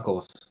and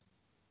Knuckles.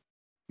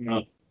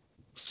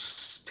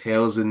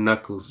 Tails and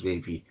Knuckles,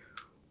 baby.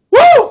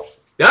 Woo!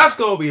 That's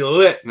gonna be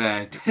lit,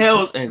 man.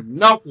 Tails and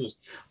Knuckles.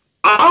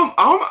 I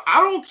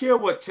don't care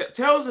what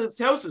Tails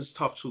is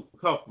tough,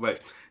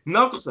 but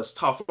Knuckles is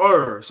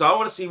tougher. So I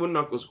want to see what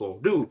Knuckles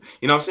gonna do.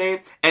 You know what I'm saying?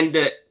 And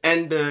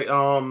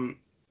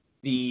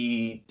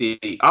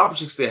the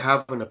objects they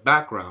have in the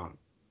background,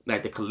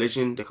 like the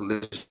collision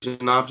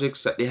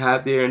objects that they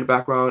have there in the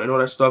background and all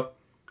that stuff.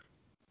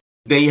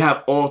 Then you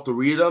have all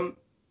three of them.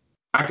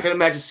 I can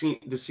imagine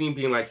the scene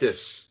being like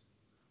this,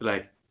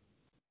 like,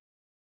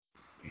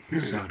 hey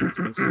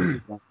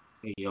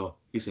yo,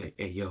 he said,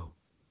 hey yo,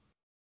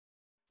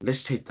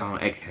 let's take down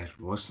Egghead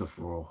once and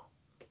for all.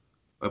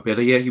 Or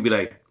better yet, he'd be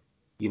like,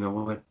 you know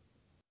what?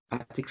 I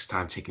think it's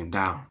time to take him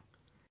down.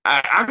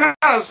 I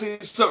gotta see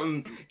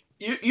something.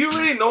 You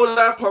really know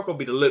that part gonna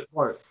be the lit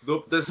part.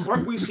 This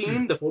part we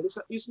seen, the photos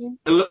that we seen,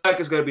 it look like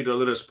it's gonna be the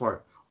littest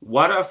part.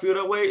 Why do I feel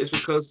that way? It's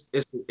because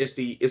it's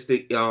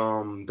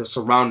the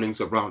surroundings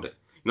around it.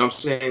 You know what I'm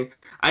saying?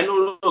 I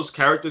know those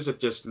characters are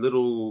just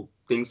little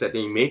things that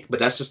they make, but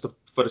that's just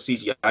for the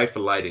CGI for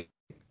lighting.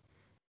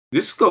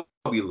 This is gonna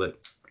be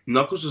lit.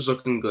 Knuckles is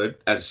looking good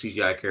as a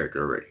CGI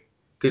character already.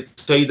 Could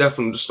tell you that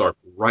from the start.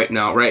 Right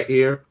now, right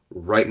here,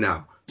 right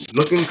now.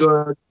 Looking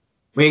good.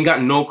 We ain't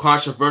got no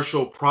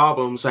controversial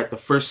problems like the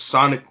first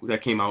Sonic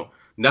that came out.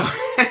 No,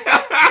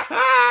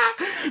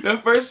 the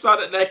first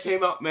Sonic that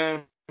came out,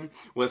 man,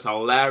 was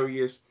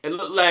hilarious. It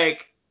looked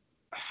like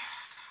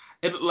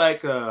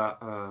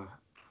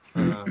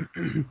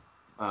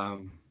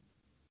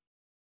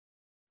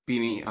Beanie.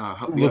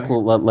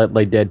 Look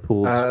like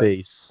Deadpool's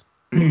face.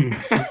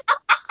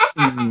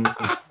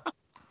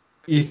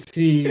 You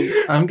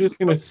see, I'm just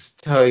gonna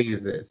tell you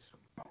this.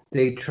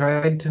 They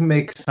tried to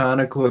make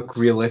Sonic look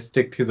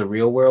realistic to the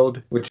real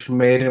world, which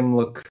made him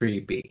look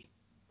creepy.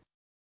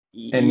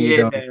 And you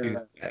don't do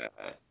that.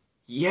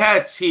 He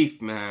had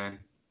teeth, man.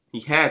 He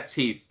had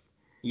teeth.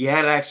 He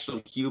had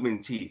actual human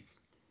teeth.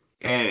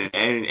 And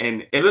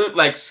it looked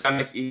like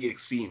Sonic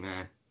EXE,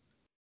 man.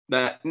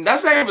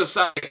 That's not even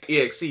Sonic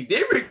EXE.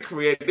 They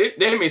recreated.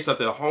 They made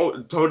something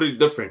totally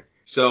different.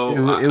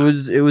 So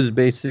it was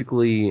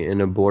basically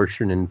an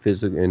abortion in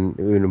physical form.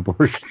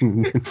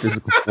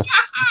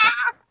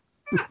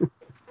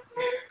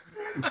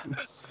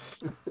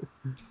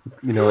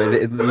 You know,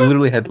 it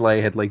literally had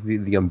like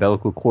the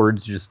umbilical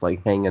cords just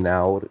like hanging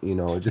out. You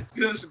know, just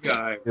this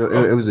guy.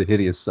 It was a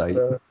hideous sight.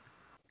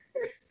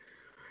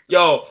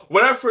 Yo,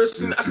 when I first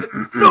seen it, I said,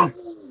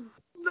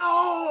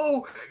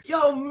 no,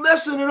 yo,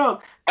 messing it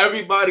up.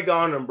 Everybody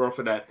got on them, bro,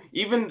 for that.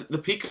 Even the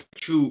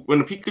Pikachu, when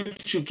the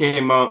Pikachu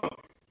came out,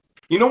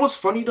 you know what's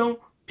funny though?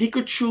 The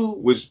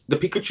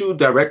Pikachu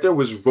director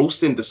was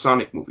roasting the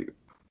Sonic movie.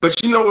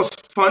 But you know what's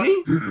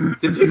funny? The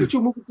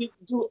Pikachu movie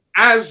didn't do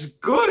as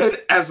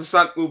good as the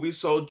Sonic movie,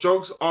 so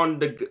jokes on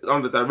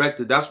the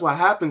director. That's what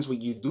happens when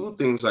you do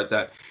things like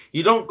that.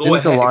 You don't go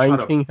ahead and try to... Didn't The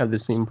Lion King have the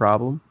same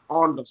problem?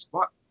 On the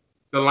spot.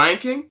 The Lion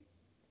King?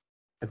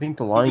 I think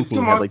The Lion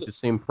King had like the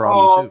same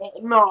problem too.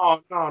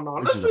 No.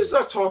 Let's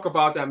not talk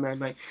about that, man.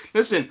 Like,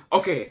 listen,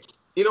 okay.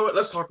 You know what?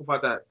 Let's talk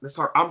about that.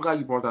 I'm glad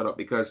you brought that up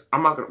because we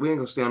ain't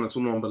gonna stay on it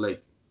too long, but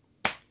like,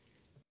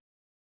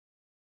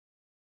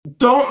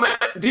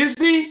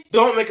 Disney,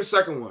 don't make a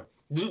second one.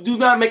 Do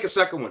not make a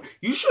second one.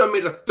 You should have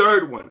made a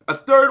third one. A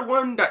third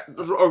one that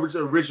was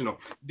original.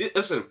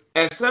 Listen,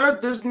 instead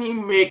of Disney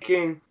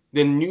making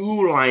the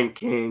new Lion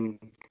King,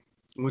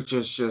 which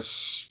is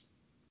just,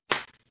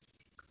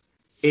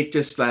 it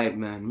just like,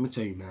 man, let me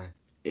tell you, man,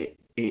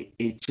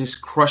 it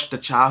just crushed the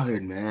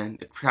childhood, man.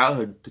 The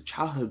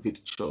childhood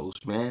video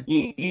shows, man.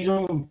 You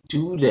don't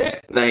do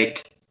that.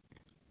 Like,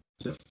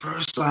 the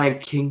first Lion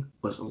King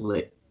was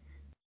lit.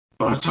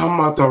 I'm talking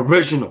about the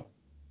original.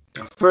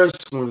 The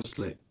first one was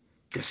lit.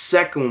 The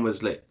second one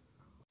was lit.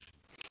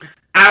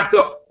 I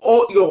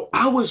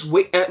was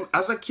waiting.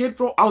 As a kid,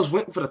 bro, I was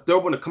waiting for the third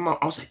one to come out.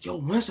 I was like, yo,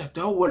 when's that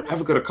third one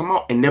ever gonna come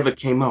out? And never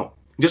came out.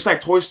 Just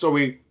like Toy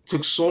Story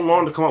took so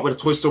long to come out with a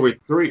Toy Story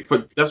 3.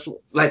 That's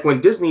like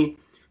when Disney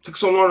took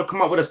so long to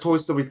come out with a Toy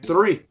Story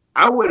 3.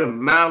 I waited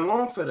mad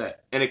long for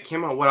that. And it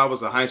came out when I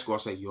was in high school. I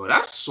said, yo,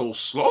 that's so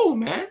slow,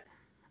 man.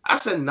 I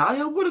said,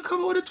 Naya would have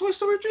come out with a Toy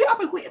Story 3. I've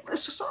been waiting for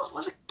this since I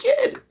was a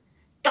kid.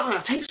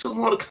 It takes so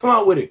long to come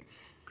out with it.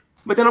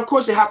 But then, of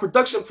course, they have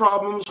production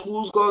problems.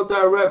 Who's going to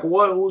direct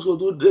what? Who's going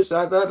to do this?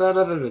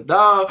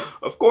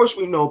 Of course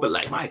we know. But,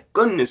 like, my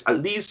goodness,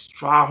 at least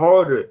try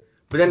harder.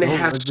 But then they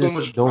have so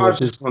much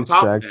projects on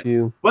top of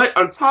that. But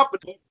on top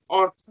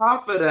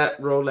of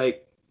that, bro,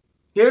 like,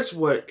 here's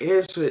where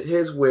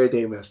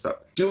they messed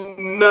up. Do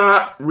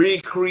not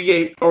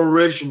recreate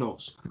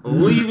originals.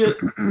 Leave it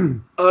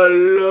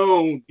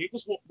alone. They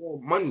just want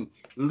more money.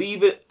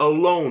 Leave it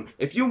alone.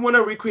 If you want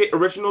to recreate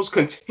originals,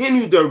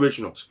 continue the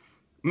originals.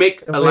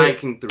 Make a Lion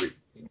King 3.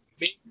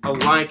 Make a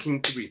Lion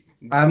King 3.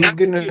 I'm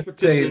Execute gonna a say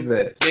petition,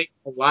 this. make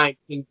a Lion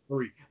King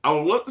 3. I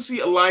would love to see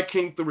a Lion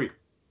King 3.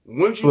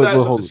 When do you But guys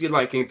have to hold on. see a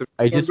Lion King 3?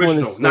 I just want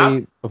to Original,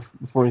 not say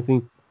before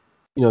anything,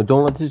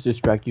 don't let this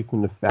distract you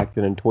from the fact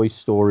that in Toy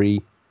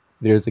Story,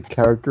 there's a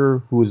character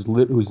whose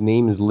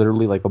name is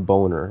literally like a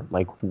boner,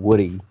 like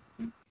Woody.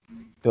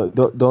 Don't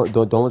let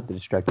that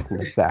distract you from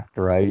the fact,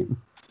 right?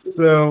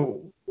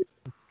 So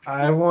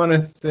I want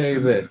to say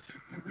this.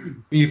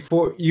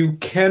 Before you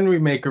can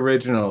remake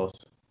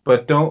originals,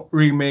 but don't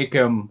remake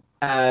them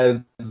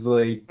as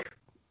like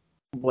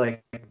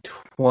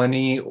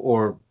 20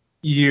 or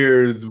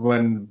years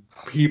when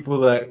people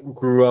that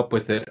grew up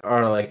with it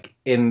are like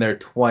in their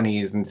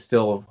 20s and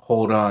still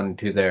hold on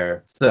to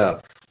their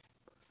stuff.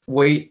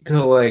 Wait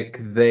till a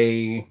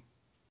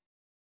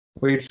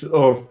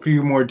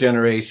few more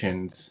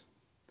generations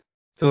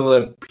so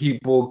that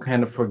people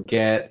kind of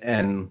forget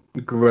and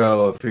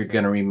grow if you're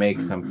gonna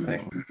remake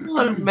something.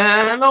 Look,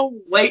 man, no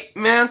wait,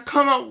 man.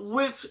 Come up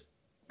with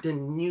the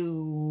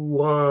new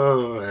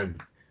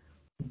one.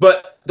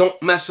 But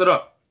don't mess it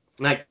up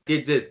like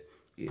they did.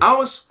 I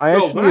When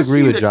actually I agree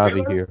seen with the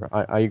Javi trailer, here.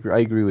 I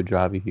agree with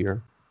Javi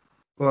here.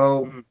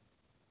 Well,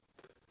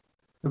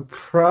 the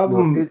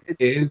problem It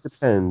is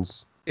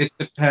depends. it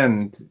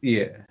depends,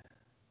 yeah.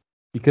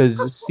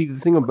 Because see, the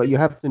thing about you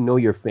have to know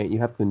your fan, you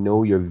have to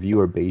know your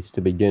viewer base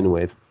to begin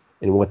with,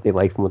 and what they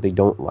like and what they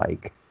don't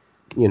like.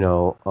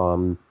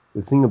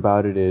 The thing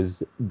about it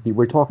is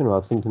we're talking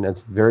about something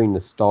that's very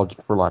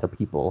nostalgic for a lot of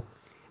people.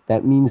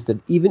 That means that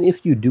even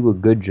if you do a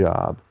good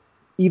job,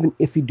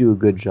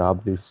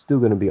 there's still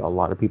going to be a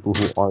lot of people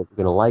who aren't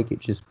going to like it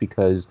just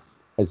because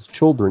as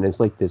children, it's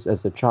like this.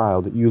 As a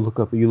child, you look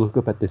up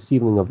at the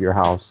ceiling of your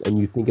house and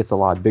you think it's a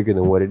lot bigger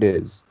than what it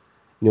is.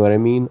 You know what I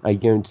mean? I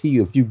guarantee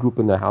you, if you grew up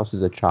in the house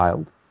as a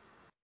child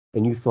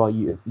and you thought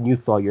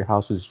your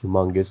house was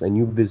humongous and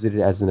you visited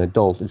as an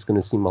adult, it's going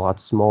to seem a lot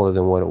smaller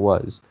than what it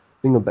was.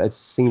 It's the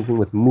same thing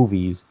with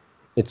movies.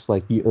 It's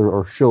like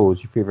or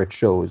shows, your favorite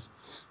shows.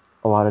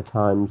 A lot of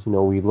times,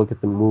 we look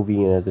at the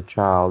movie and as a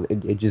child,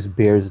 it just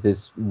bears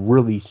this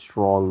really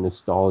strong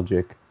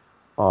nostalgic,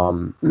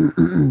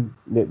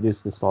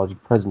 this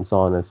nostalgic presence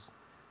on us,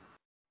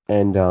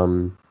 and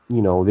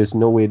there's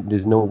no way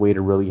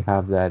to really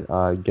have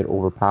that get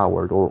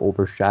overpowered or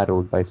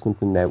overshadowed by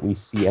something that we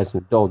see as an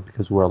adult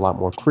because we're a lot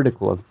more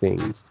critical of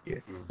things. Yeah.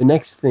 The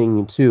next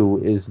thing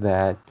too is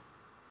that,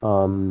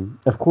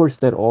 of course,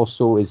 that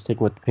also is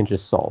taken with a pinch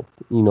of salt.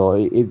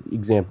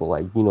 Example,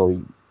 like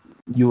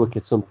you look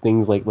at some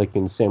things like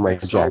in Samurai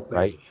like Jack, Salt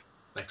right? Bay.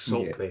 Like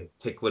Salt Yeah. Bay.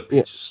 Take what Yeah.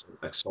 pictures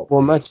like Salt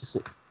Well, Bay. not just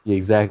yeah,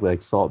 exactly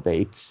like Salt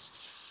Bay.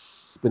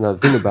 But now the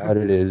thing about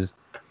it is,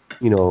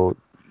 you know,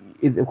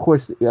 of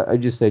course, yeah, I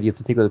just said you have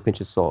to take it with a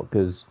pinch of salt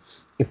because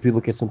if you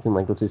look at something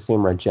like, let's say,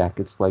 Samurai Jack,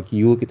 it's like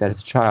you look at that as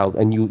a child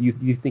and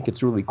you think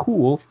it's really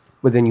cool,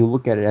 but then you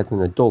look at it as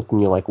an adult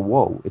and you're like,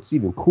 whoa, it's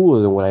even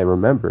cooler than what I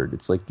remembered.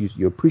 It's like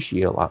you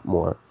appreciate it a lot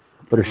more.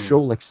 But a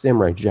show like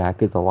Samurai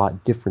Jack is a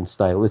lot different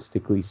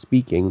stylistically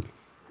speaking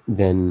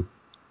than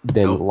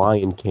Nope.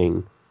 Lion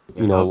King.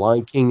 Yep.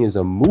 Lion King is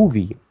a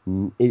movie.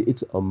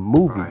 It's a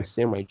movie. Right.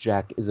 Samurai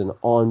Jack is an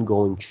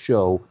ongoing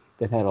show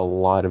that had a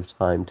lot of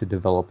time to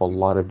develop a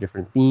lot of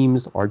different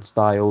themes, art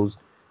styles,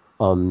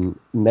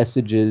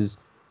 messages,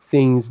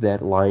 things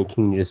that Lion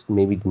King just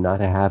maybe did not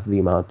have the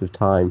amount of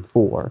time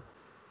for.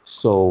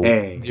 So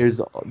Hey. there's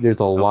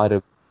a lot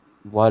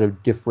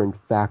of different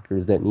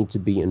factors that need to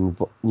be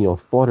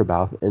thought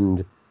about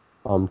and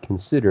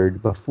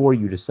considered before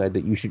you decide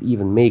that you should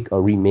even make a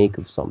remake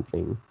of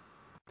something.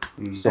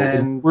 So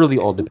And- it really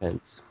all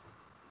depends.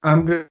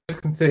 I'm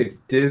just gonna say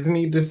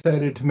Disney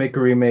decided to make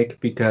a remake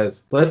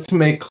because let's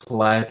make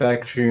live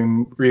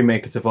action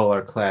remakes of all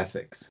our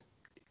classics.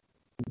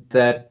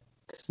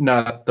 That's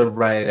not the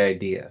right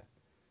idea.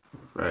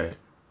 Right.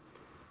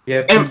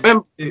 Yeah,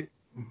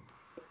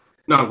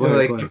 No, go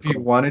ahead. if you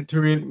wanted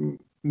to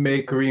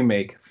make a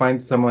remake,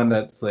 find someone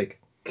that's like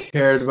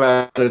cared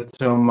about it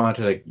so much,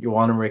 like you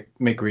want to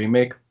make a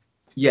remake.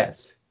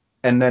 Yes,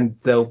 and then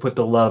they'll put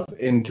the love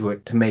into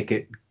it to make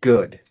it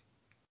good.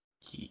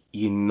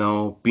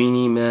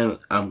 Beanie Man,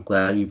 I'm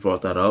glad you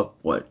brought that up.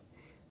 What?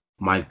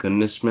 My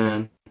goodness,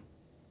 man.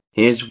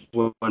 Here's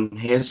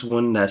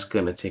one that's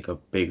gonna take a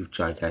big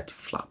gigantic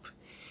flop.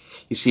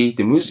 You see,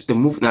 the music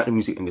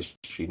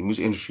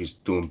industry is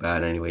doing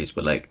bad anyways,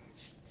 but like,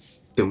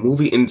 the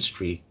movie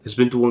industry has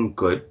been doing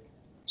good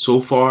so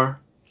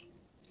far.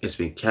 It's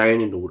been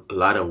carrying a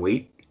lot of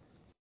weight,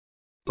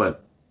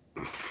 but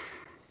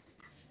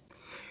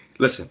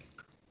listen,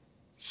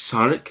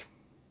 Sonic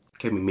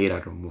can be made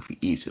out of a movie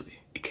easily.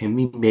 It can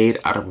be made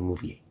out of a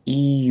movie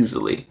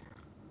easily.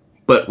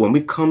 But when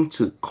we come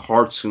to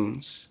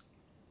cartoons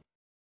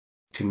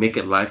to make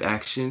it live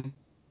action,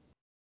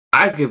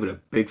 I give it a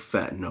big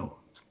fat no.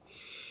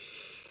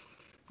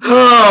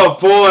 Oh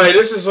boy,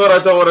 this is what I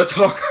don't want to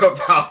talk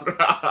about.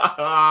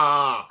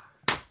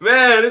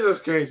 Man, this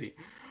is crazy.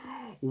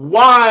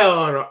 Why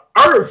on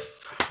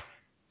earth?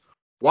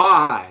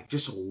 Why?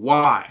 Just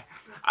why?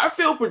 I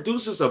feel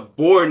producers are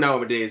bored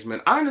nowadays,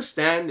 man. I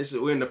understand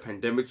we're in the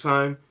pandemic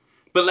time,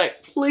 But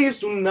like, please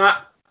do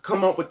not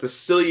come up with the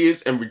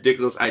silliest and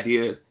ridiculous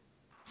ideas.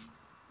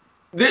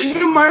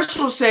 You might as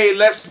well say,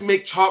 let's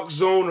make Chalk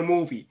Zone a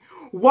movie.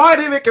 Why are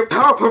they making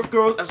Powerpuff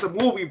Girls as a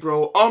movie,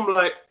 bro? I'm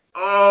like,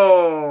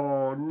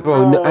 oh no.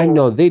 Bro, I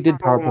know they did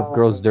Powerpuff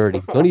Girls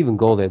dirty. Don't even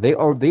go there. They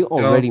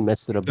already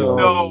messed it up.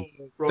 No,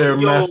 bro. They're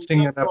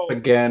messing it up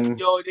again.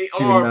 Yo, they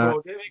Do are, not-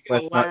 bro. They're making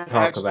Let's a not live talk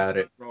action about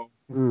it. bro.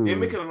 Mm. They're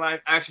making a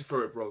live action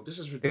for it, bro. This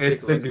is It's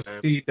ridiculous, a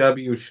man.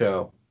 CW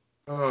show.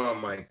 Oh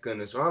my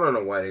goodness. I don't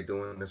know why they're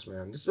doing this,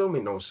 man. This don't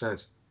make no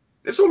sense.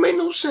 This don't make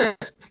no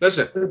sense.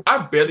 Listen, I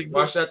barely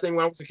watched that thing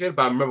when I was a kid,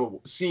 but I remember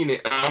seeing it,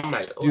 and I'm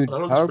like, oh, Dude, that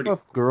looks pretty. Powerpuff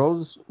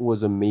Girls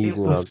was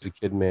amazing when I was a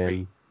kid, man.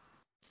 great.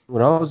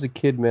 When I was a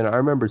kid, man, I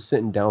remember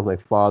sitting down with my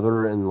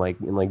father and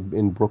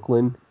in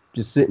Brooklyn,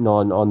 just sitting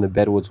on the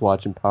bed was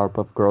watching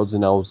Powerpuff Girls,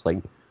 and I was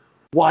like,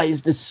 why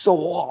is this so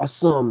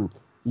awesome?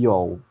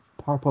 Yo,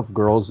 Powerpuff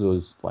Girls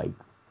was like,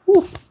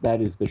 whew,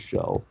 that is the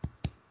show.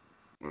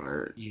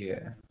 Word.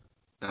 Yeah.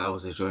 That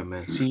was a joy,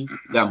 man. See,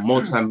 that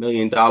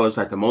multi-million-dollar,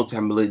 like the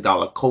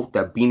multi-million-dollar coat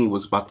that Beanie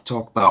was about to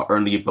talk about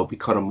earlier, but we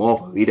cut him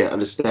off. We didn't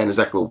understand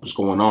exactly what was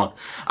going on.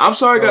 I'm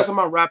sorry, guys. I'm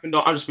not rapping,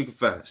 though. I'm just speaking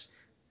fast.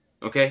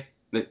 Okay?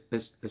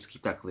 Let's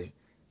keep that clear.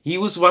 Beanie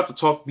was about to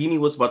talk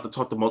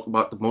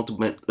about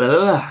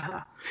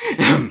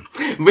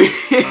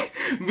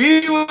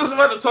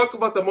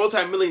the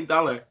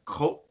multi-million-dollar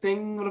coat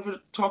thing, whatever you're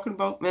talking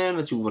about, man,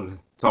 that you want to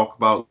talk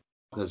about.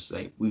 Because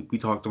like, we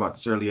talked about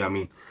this earlier. I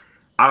mean,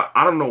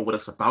 I don't know what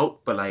it's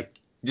about, but like,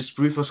 just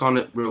brief us on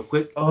it real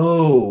quick.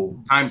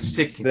 Oh. Time's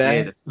ticking.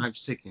 Yeah, the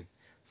time's ticking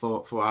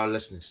for our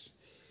listeners.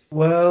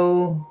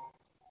 Well,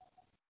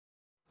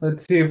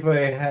 let's see if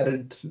I had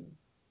it.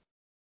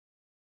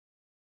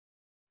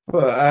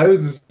 Well, I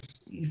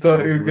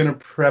thought you were gonna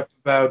prep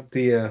about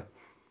the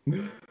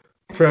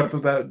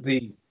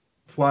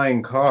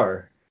flying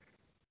car.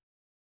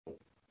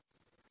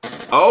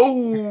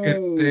 Oh,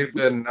 It's saved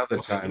another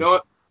time. you know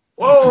what?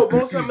 Whoa,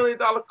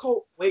 multi-million-dollar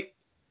coat. Wait.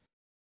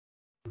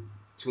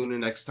 Tune in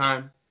next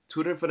time.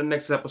 Tune in for the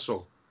next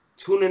episode.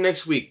 Tune in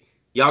next week.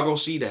 Y'all gonna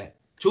see that.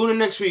 Tune in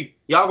next week.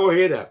 Y'all gonna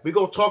hear that. We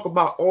gonna talk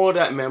about all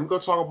that, man. We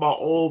gonna talk about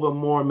all of it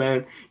more,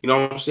 man. You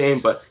know what I'm saying?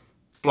 But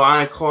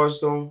flying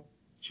cars, though.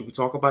 Should we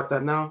talk about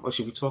that now, or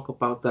should we talk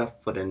about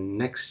that for the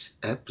next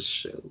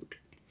episode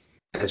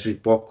as we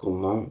walk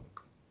along?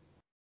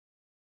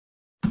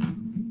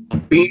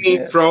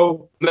 Beanie,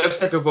 Fro, let's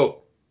take a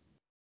vote.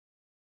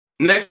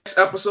 Next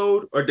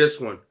episode or this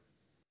one?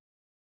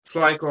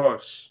 Flying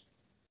cars.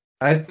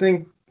 I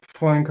think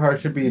flying car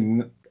should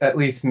be at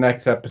least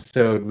next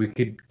episode. We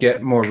could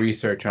get more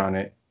research on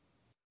it.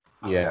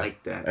 Yeah, I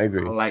like that. I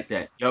agree. I like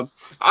that. Yep.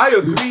 I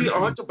agree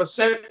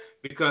 100%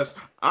 because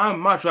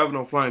I'm not driving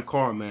on flying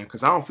car, man,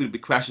 because I don't feel to be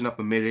crashing up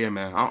in midair,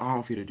 man. I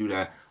don't feel to do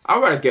that.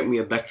 I'd rather get me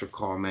an electric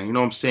car, man. You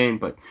know what I'm saying?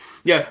 But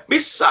yeah,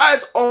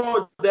 besides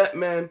all that,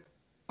 man,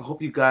 I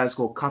hope you guys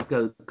go copy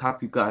your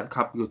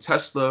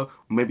Tesla, or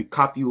maybe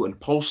copy you a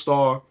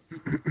Polestar,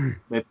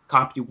 maybe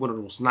copy one of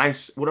those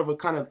nice, whatever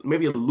kind of,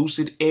 maybe a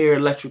Lucid Air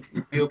electric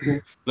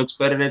vehicle looks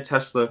better than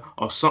Tesla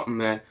or something,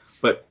 man.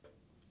 But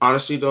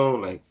honestly, though,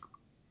 like,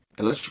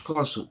 electric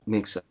cars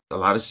makes a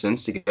lot of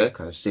sense to get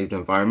because it saves the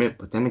environment.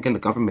 But then again, the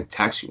government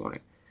tax you on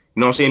it.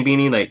 You know what I'm saying,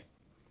 Beanie? Like,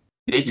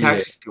 they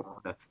tax you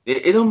on that.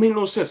 It don't make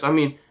no sense. I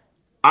mean,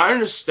 I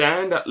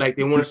understand that, like,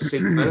 they want us to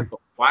save the planet, but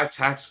why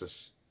tax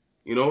us?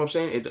 You know what I'm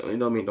saying? It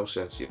don't make no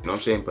sense. You know what I'm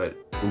saying? But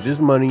It's just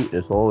money.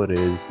 That's all it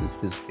is. It's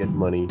just get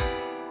money.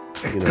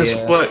 You know.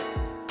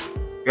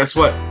 Guess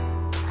what?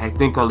 I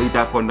think I'll leave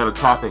that for another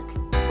topic,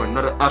 for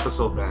another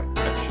episode, that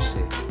I should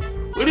say.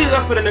 We'll leave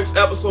that for the next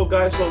episode,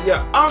 guys. So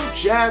yeah, I'm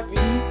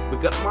Javi. We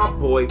got my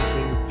boy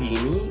King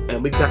Beanie,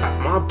 and we got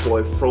my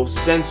boy Fro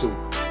Sensu.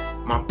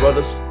 My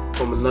brothers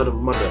from another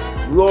mother.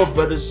 We're all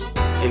brothers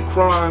in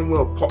crime.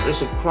 We're all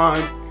partners in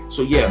crime.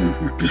 So yeah,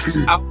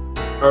 peace out,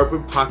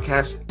 Urban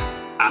Podcast